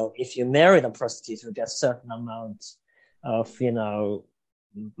become, if you married a prostitute, you get a certain amount of,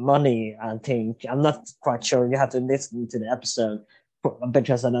 money. I think I'm not quite sure. You have to listen to the episode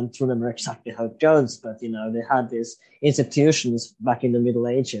because I don't remember exactly how it goes, but they had these institutions back in the Middle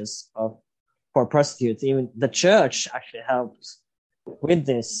Ages for prostitutes. Even the church actually helped with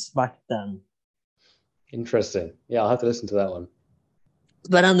this back then. Interesting. Yeah, I'll have to listen to that one.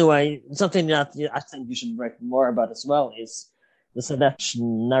 But anyway, something that I think you should write more about as well is the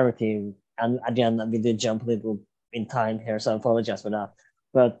seduction narrative. And again, we did jump a little in time here, so I apologize for that.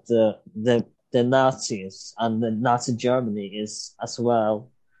 But the Nazis and the Nazi Germany is as well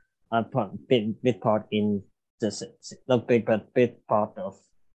a big part in this, not big, but big part of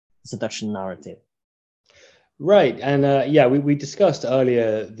the seduction narrative. Right. And we discussed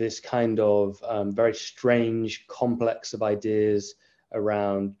earlier this kind of very strange complex of ideas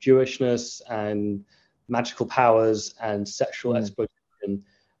around Jewishness and magical powers and sexual exploitation.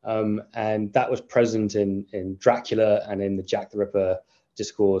 And that was present in Dracula and in the Jack the Ripper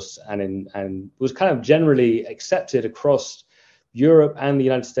discourse, and was kind of generally accepted across Europe and the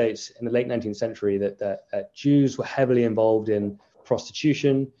United States in the late 19th century that Jews were heavily involved in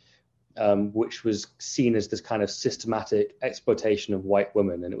prostitution, which was seen as this kind of systematic exploitation of white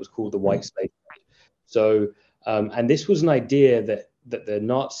women, and it was called the white slave trade. So, and this was an idea that the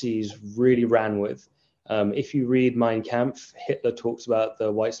Nazis really ran with. If you read Mein Kampf, Hitler talks about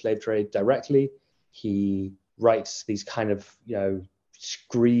the white slave trade directly. He writes these kind of,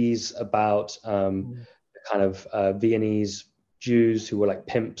 screes about the kind of Viennese Jews who were like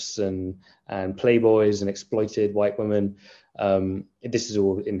pimps and playboys and exploited white women. This is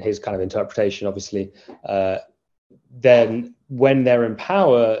all in his kind of interpretation, obviously. Then when they're in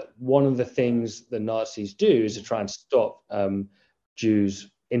power, one of the things the Nazis do is to try and stop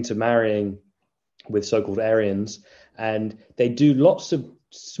Jews intermarrying with so-called Aryans. And they do lots of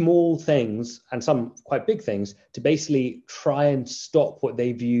small things and some quite big things to basically try and stop what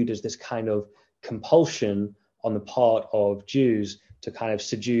they viewed as this kind of compulsion on the part of Jews to kind of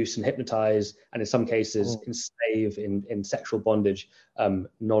seduce and hypnotize, and in some cases enslave in sexual bondage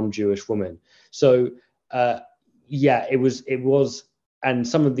non-Jewish women. So it was, and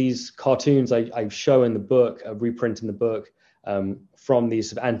some of these cartoons I show in the book, a reprint in the book from these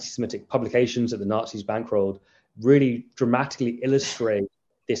sort of anti-Semitic publications that the Nazis bankrolled, really dramatically illustrate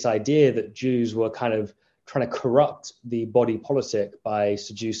this idea that Jews were kind of trying to corrupt the body politic by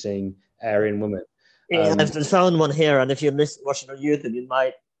seducing Aryan women. I've found one here, and if you're watching on YouTube, you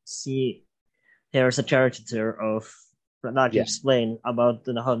might see here's a caricature of that explain about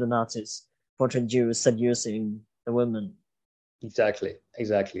how the Nazis portrayed Jews seducing the women. Exactly,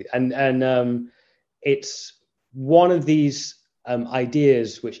 and it's one of these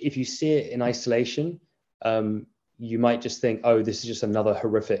ideas which, if you see it in isolation, you might just think, oh, this is just another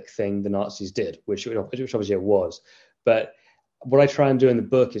horrific thing the Nazis did, which obviously it was. But what I try and do in the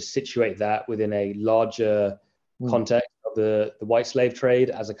book is situate that within a larger context of the white slave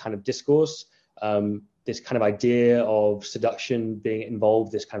trade as a kind of discourse, this kind of idea of seduction being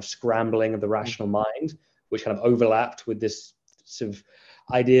involved, this kind of scrambling of the rational mind, which kind of overlapped with this sort of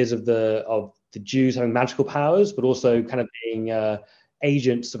ideas of the Jews having magical powers, but also kind of being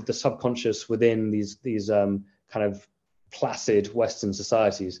agents of the subconscious within these kind of placid Western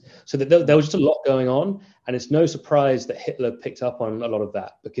societies. So that there was just a lot going on, and it's no surprise that Hitler picked up on a lot of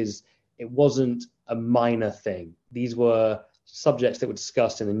that, because it wasn't a minor thing. These were subjects that were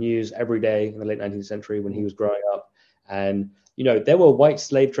discussed in the news every day in the late 19th century when he was growing up. And, there were white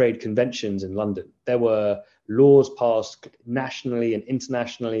slave trade conventions in London. There were laws passed nationally and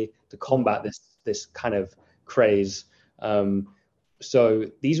internationally to combat this kind of craze. So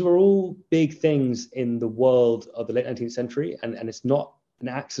these were all big things in the world of the late 19th century, and it's not an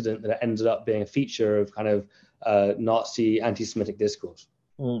accident that it ended up being a feature of kind of Nazi anti-Semitic discourse.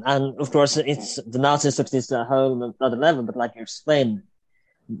 And of course, it's the Nazis took this to a whole another level, but like you explained,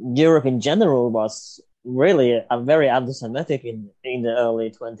 Europe in general was really a very anti-Semitic in the early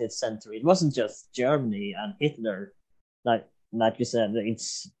 20th century. It wasn't just Germany and Hitler, like you said,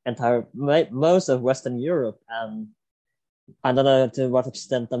 it's most of Western Europe, and I don't know to what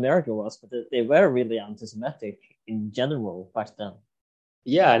extent America was, but they were really anti-Semitic in general back then.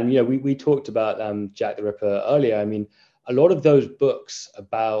 Yeah, and we talked about Jack the Ripper earlier. I mean, a lot of those books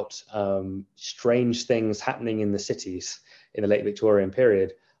about strange things happening in the cities in the late Victorian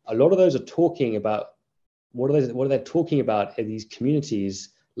period, a lot of those are talking about what are they talking about in these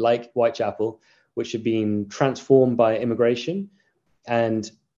communities like Whitechapel, which have been transformed by immigration.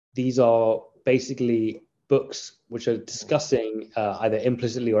 And these are basically books which are discussing either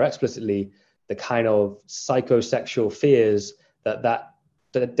implicitly or explicitly the kind of psychosexual fears that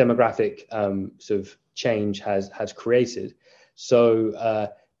demographic sort of change has created. So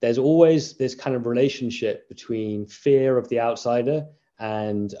there's always this kind of relationship between fear of the outsider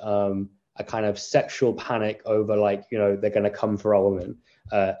and a kind of sexual panic over, like, they're going to come for our woman.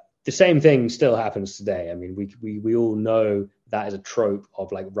 The same thing still happens today. I mean, we all know that is a trope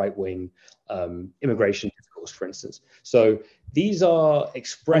of like right-wing immigration discourse, for instance. So these are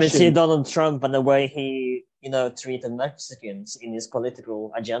expressions. I mean, see Donald Trump and the way he, treated Mexicans in his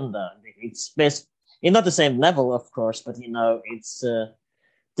political agenda. It's not the same level, of course, but it's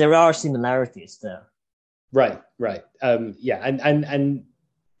there are similarities there. Right. Yeah, and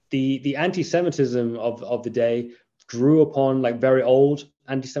the anti-Semitism of the day drew upon like very old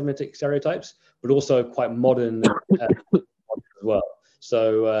anti-Semitic stereotypes, but also quite modern as well.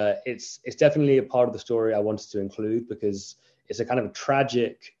 So it's definitely a part of the story I wanted to include, because it's a kind of a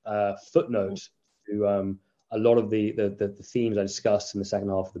tragic footnote to a lot of the themes I discussed in the second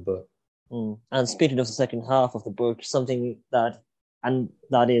half of the book. And speaking of the second half of the book, something that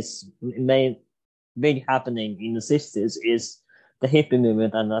is big happening in the 60s is the hippie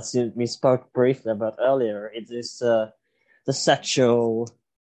movement, and as we spoke briefly about earlier, it is the sexual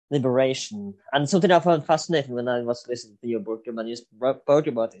liberation. And something I found fascinating when I was listening to your book, and when you spoke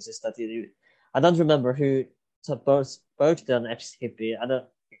about this, is that I don't remember who spoke to an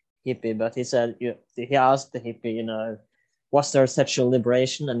ex-hippie, but he said, he asked the hippie, was there sexual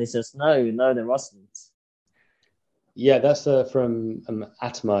liberation? And he says, no, there wasn't. Yeah, that's from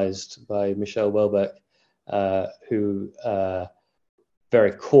Atomized by Michelle Welbeck, who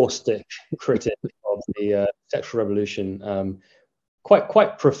very caustic critic of the sexual revolution,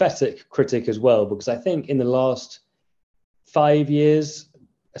 quite prophetic critic as well, because I think in the last 5 years,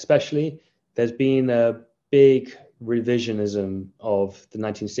 especially, there's been a big revisionism of the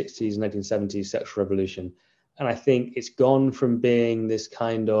 1960s, 1970s sexual revolution. And I think it's gone from being this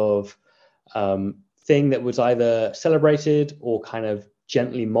kind of thing that was either celebrated or kind of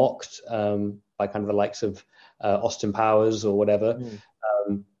gently mocked by kind of the likes of Austin Powers or whatever,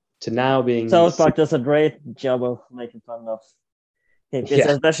 to now being... South Park does a great job of making fun of hippies,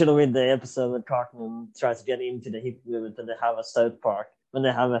 especially with the episode when Cartman tries to get into the hippie movement, and they have a South Park, when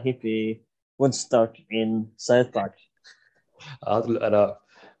they have a hippie Woodstock in South Park. I'll have to look that up.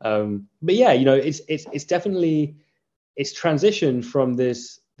 But yeah, it's definitely, it's transitioned from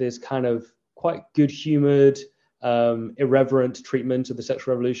this kind of quite good-humored, irreverent treatment of the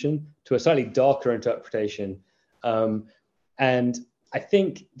sexual revolution to a slightly darker interpretation. And I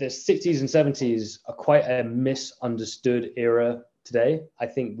think the 60s and 70s are quite a misunderstood era today. I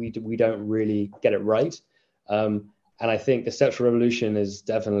think we don't really get it right. And I think the sexual revolution is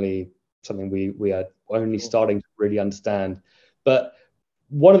definitely something we are only starting to really understand. But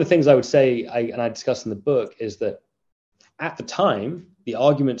one of the things I would say, and I discussed in the book, is that at the time, the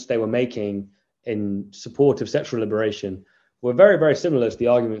arguments they were making in support of sexual liberation were very, very similar to the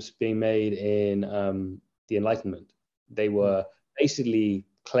arguments being made in the Enlightenment. They were basically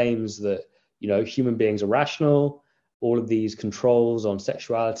claims that, human beings are rational, all of these controls on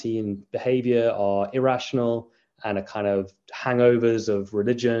sexuality and behavior are irrational and are kind of hangovers of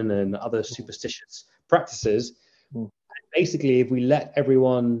religion and other superstitious practices. Basically, if we let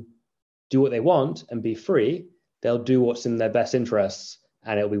everyone do what they want and be free, they'll do what's in their best interests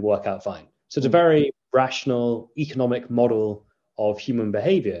and it'll work out fine. So it's a very rational economic model of human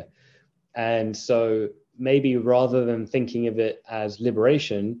behavior. And so maybe rather than thinking of it as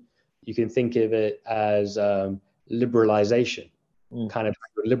liberation, you can think of it as liberalization. Kind of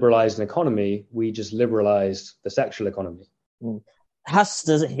liberalized an economy, we just liberalized the sexual economy. Has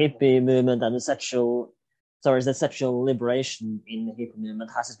the hippie movement and the sexual liberation in the hippie movement,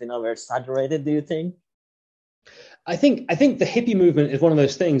 has it been over exaggerated, do you think? I think the hippie movement is one of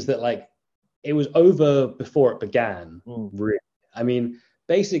those things that, like, it was over before it began. Really, I mean,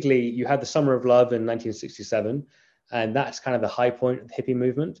 basically, you had the Summer of Love in 1967, and that's kind of the high point of the hippie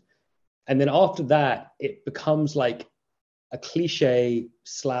movement. And then after that, it becomes like a cliche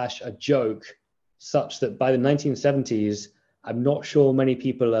 / a joke, such that by the 1970s, I'm not sure many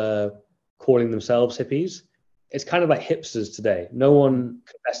people are calling themselves hippies. It's kind of like hipsters today. No one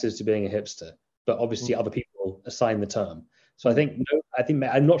confesses to being a hipster, but obviously other people assign the term. So I think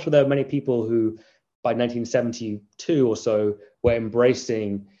I'm not sure there are many people who by 1972 or so were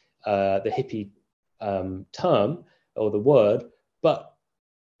embracing the hippie term or the word. But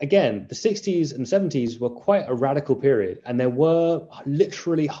again, the 60s and 70s were quite a radical period, and there were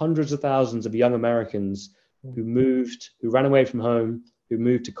literally hundreds of thousands of young Americans who ran away from home, who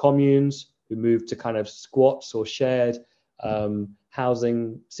moved to communes, who moved to kind of squats or shared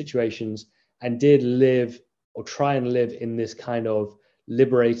housing situations, and did live or try and live in this kind of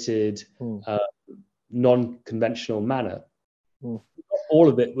liberated, non-conventional manner. All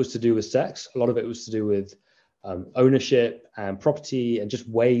of it was to do with sex. A lot of it was to do with ownership and property and just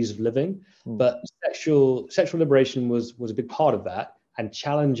ways of living. But sexual liberation was a big part of that, and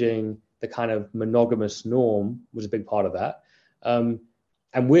challenging the kind of monogamous norm was a big part of that.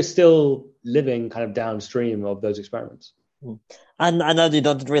 And we're still living kind of downstream of those experiments. And I know you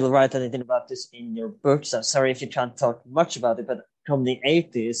don't really write anything about this in your books. I'm sorry if you can't talk much about it, but from the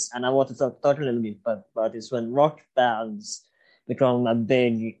 80s, and I want to talk a little bit about this, when rock bands become a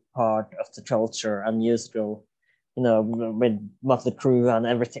big part of the culture and musical, with Motley Crue and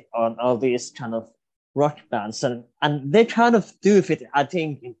everything, on all these kind of rock bands. And they kind of do fit, I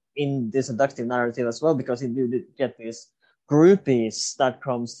think, in this seductive narrative as well, because you do get these groupies that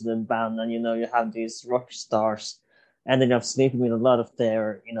comes to the band, and you have these rock stars ending up sleeping with a lot of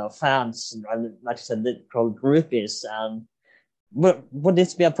their fans, and like I said, they're called groupies. And would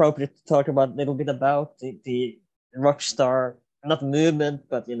this be appropriate to talk about a little bit about the rock star, not movement,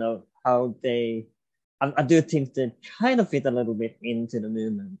 but how they, I do think they kind of fit a little bit into the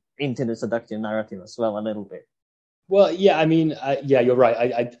movement, into the seductive narrative as well, a little bit. Well, yeah, I mean, yeah, you're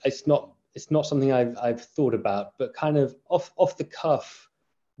right. It's not something I've thought about, but kind of off the cuff,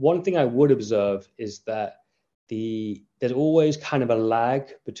 one thing I would observe is that there's always kind of a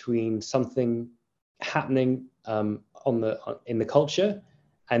lag between something happening in the culture,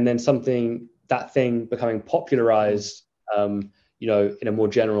 and then that thing becoming popularized, in a more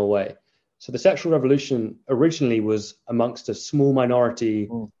general way. So the sexual revolution originally was amongst a small minority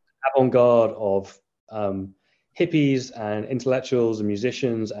avant-garde of hippies and intellectuals and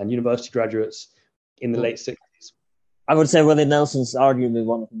musicians and university graduates in the late 60s. I would say Willie Nelson's arguably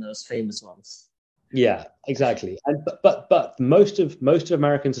one of the most famous ones. Yeah, exactly. But most of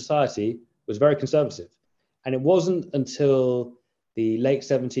American society was very conservative, and it wasn't until the late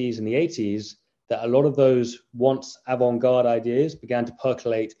 70s and the 80s that a lot of those once avant-garde ideas began to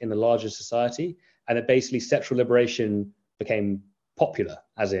percolate in the larger society, and that basically sexual liberation became popular,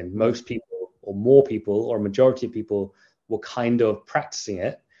 as in most people or more people or a majority of people were kind of practicing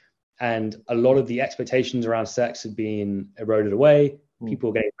it, and a lot of the expectations around sex had been eroded away. People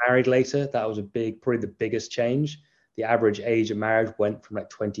were getting married later. That was probably the biggest change. The average age of marriage went from like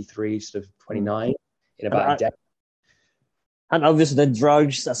 23 to 29 in about a decade. And obviously the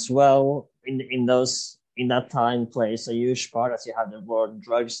drugs as well in that time plays a huge part, as you have the word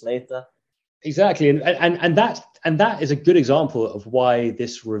drugs later. Exactly, and that is a good example of why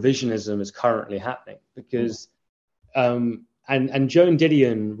this revisionism is currently happening, because and Joan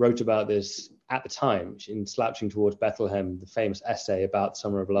Didion wrote about this at the time in Slouching Towards Bethlehem, the famous essay about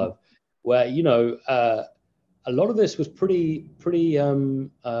Summer of Love, where a lot of this was pretty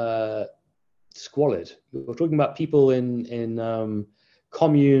squalid. We're talking about people in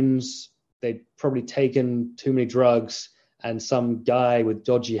communes. They'd probably taken too many drugs, and some guy with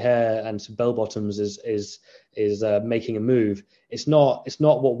dodgy hair and some bell bottoms is making a move. It's not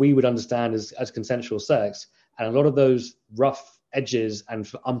what we would understand as consensual sex, and a lot of those rough edges and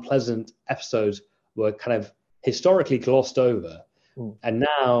unpleasant episodes were kind of historically glossed over. And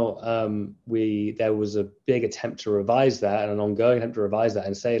now there was a big attempt to revise that, and an ongoing attempt to revise that,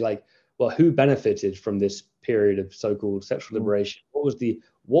 and say, like, who benefited from this period of so-called sexual liberation?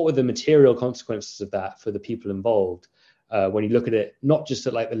 What were the material consequences of that for the people involved? When you look at it, not just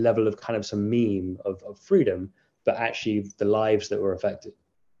at like the level of kind of some meme of freedom, but actually the lives that were affected.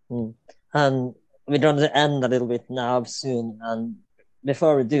 And we're going to end a little bit now soon. And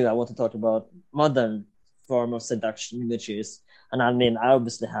before we do, I want to talk about modern form of seduction, which is, and I mean, I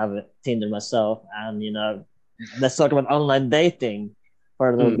obviously have a Tinder myself, and let's talk about online dating for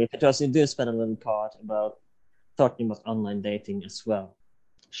a little bit, because you do spend a little part about talking about online dating as well.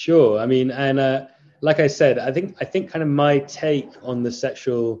 Sure. I mean, and like I said, I think kind of my take on the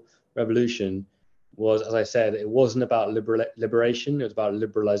sexual revolution was, as I said, it wasn't about liberation, it was about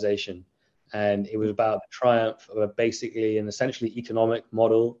liberalization. And it was about the triumph of basically an essentially economic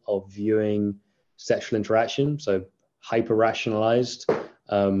model of viewing sexual interaction, so hyper-rationalized.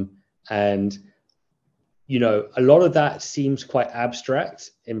 And, a lot of that seems quite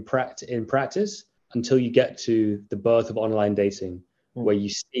abstract in practice until you get to the birth of online dating, where you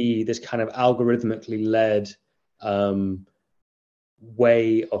see this kind of algorithmically led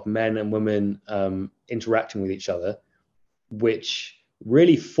way of men and women interacting with each other, which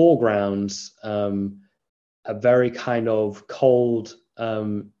really foregrounds a very kind of cold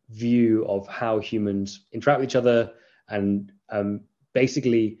view of how humans interact with each other, and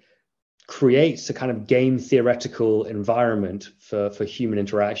basically creates a kind of game theoretical environment for human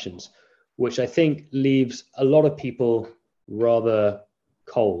interactions, which I think leaves a lot of people rather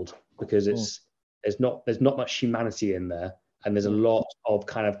cold, because there's not much humanity in there, and there's a lot of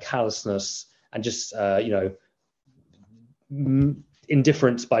kind of callousness and just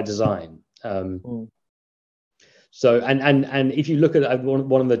indifference by design. So and if you look at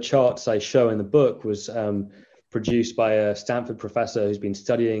one of the charts I show in the book was produced by a Stanford professor who's been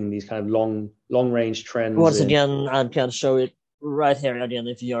studying these kind of long range trends. Once again, I can show it right here again.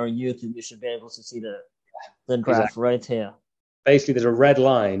 If you're on YouTube, you should be able to see the graph right here. Basically, there's a red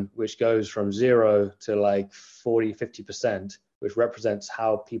line which goes from 0 to like 40-50%, which represents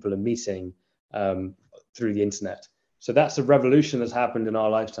how people are meeting through the internet. So that's a revolution that's happened in our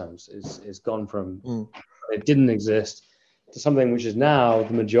lifetimes. It's gone from it didn't exist to something which is now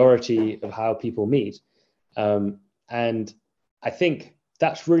the majority of how people meet. And I think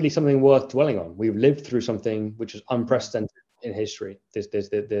that's really something worth dwelling on. We've lived through something which is unprecedented in history. There's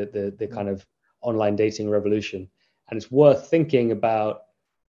the kind of online dating revolution. And it's worth thinking about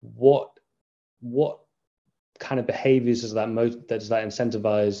what kind of behaviors does that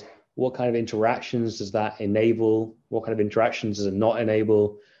incentivize? What kind of interactions does that enable? What kind of interactions does it not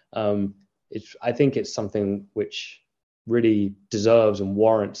enable? I think it's something which really deserves and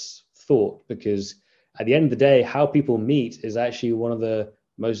warrants thought, because at the end of the day, how people meet is actually one of the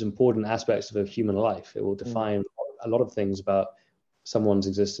most important aspects of a human life. It will define a lot of things about someone's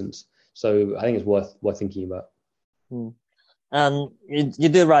existence. So I think it's worth thinking about. And you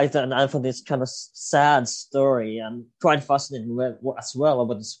do write and for this kind of sad story, and quite fascinating as well,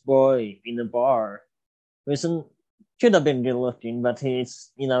 about this boy in a bar who could have been good looking, but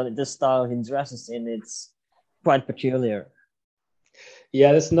he's, the style he dresses in, it's quite peculiar.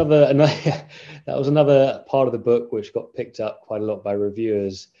 Yeah, that's that was another part of the book which got picked up quite a lot by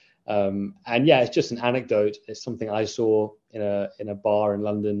reviewers. And yeah, it's just an anecdote. It's something I saw in a bar in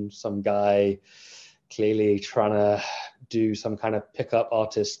London. Some guy clearly trying to do some kind of pickup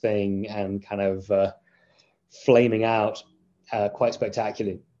artist thing and kind of flaming out quite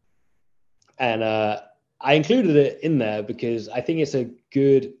spectacularly. And I included it in there because I think it's a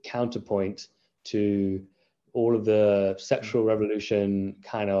good counterpoint to all of the sexual revolution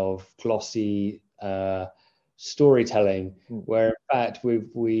kind of glossy storytelling, where in fact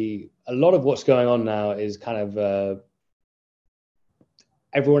a lot of what's going on now is kind of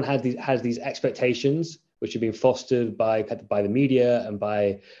everyone has these expectations which have been fostered by the media and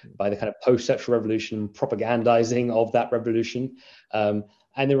by the kind of post-sexual revolution propagandizing of that revolution.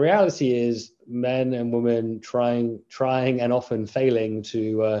 And the reality is men and women trying and often failing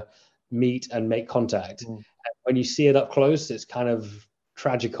to meet and make contact. And when you see it up close, it's kind of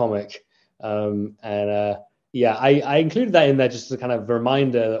tragicomic. Yeah, I included that in there just as a kind of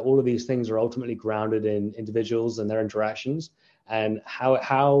reminder that all of these things are ultimately grounded in individuals and their interactions, and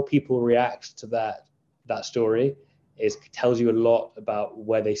how people react to that story tells you a lot about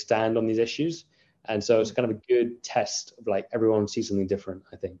where they stand on these issues. And so it's kind of a good test of like everyone sees something different,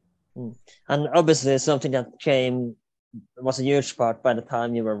 I think. And obviously something that was a huge part by the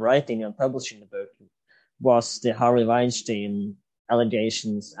time you were writing and publishing the book was the Harvey Weinstein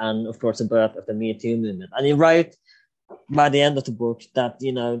allegations and, of course, the birth of the Me Too movement. And you write by the end of the book that,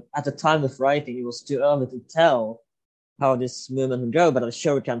 at the time of writing, it was too early to tell how this movement will go, but I'm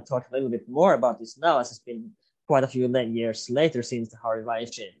sure we can talk a little bit more about this now, as it's been quite a few years later since the Harvey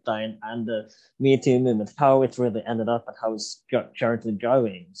Weinstein and the Me Too movement, how it really ended up and how it's currently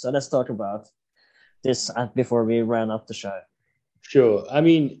going. So let's talk about this before we run up the show. Sure. I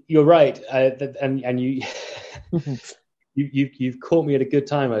mean, you're right, and you you've caught me at a good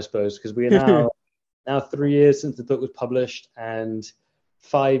time, I suppose, because we are now 3 years since the book was published and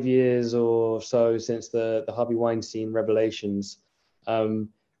 5 years or so since the Harvey Weinstein revelations.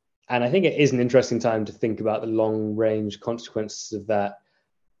 And I think it is an interesting time to think about the long range consequences of that.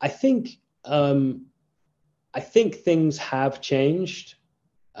 I think things have changed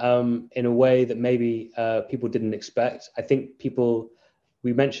in a way that maybe people didn't expect. I think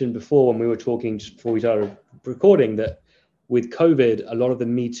we mentioned before when we were talking just before we started recording that with COVID, a lot of the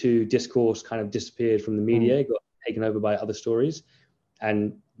Me Too discourse kind of disappeared from the media, got taken over by other stories.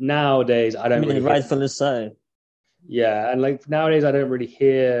 And nowadays, I don't really rightfully so. Yeah, and like nowadays, I don't really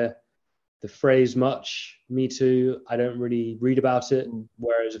hear the phrase much, Me Too. I don't really read about it,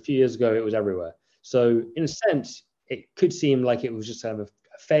 whereas a few years ago, it was everywhere. So in a sense, it could seem like it was just kind of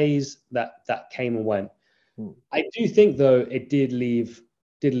a phase that came and went. I do think, though, it did leave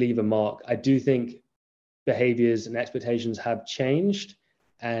a mark. I do think behaviors and expectations have changed,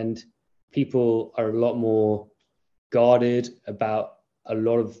 and people are a lot more guarded about a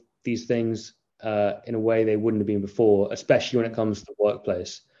lot of these things in a way they wouldn't have been before, especially when it comes to the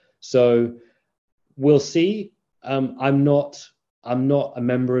workplace. So we'll see. I'm not a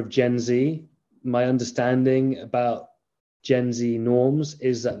member of Gen Z. My understanding about Gen Z norms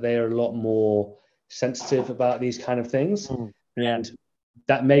is that they are a lot more sensitive about these kind of things. And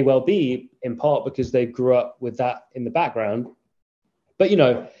that may well be in part because they grew up with that in the background. But,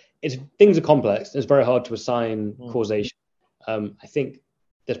 things are complex. It's very hard to assign causation. I think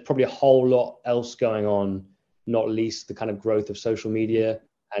there's probably a whole lot else going on, not least the kind of growth of social media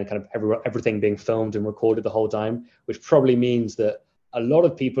and kind of everything being filmed and recorded the whole time, which probably means that a lot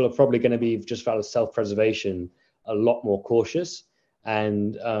of people are probably going to be, just out of self-preservation, a lot more cautious.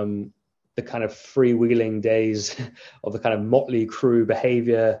 And the kind of freewheeling days of the kind of motley crew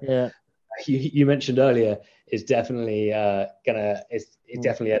behavior you mentioned earlier is definitely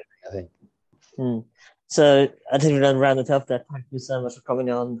definitely editing, I think. So I think we're going to round it up there. Thank you so much for coming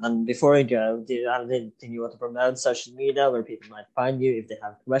on. And before we go, do you have anything you want to promote, social media, where people might find you if they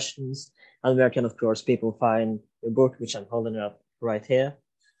have questions? And where can, of course, people find your book, which I'm holding up right here?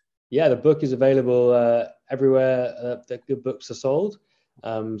 Yeah, the book is available everywhere that good books are sold.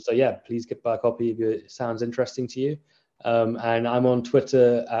 So yeah, please buy a copy if it sounds interesting to you. And I'm on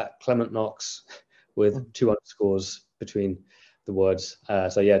Twitter at Clement Knox with 2 underscores between the words.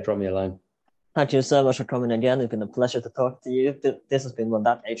 So yeah, drop me a line. Thank you so much for coming again. It's been a pleasure to talk to you. This has been Well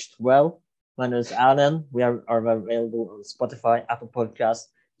That Aged Well. My name is Alan. We are available on Spotify, Apple Podcasts,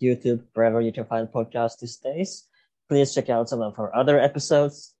 YouTube, wherever you can find podcasts these days. Please check out some of our other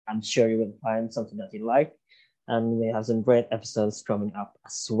episodes. I'm sure you will find something that you like. And we have some great episodes coming up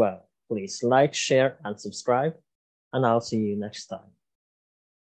as well. Please like, share, and subscribe. And I'll see you next time.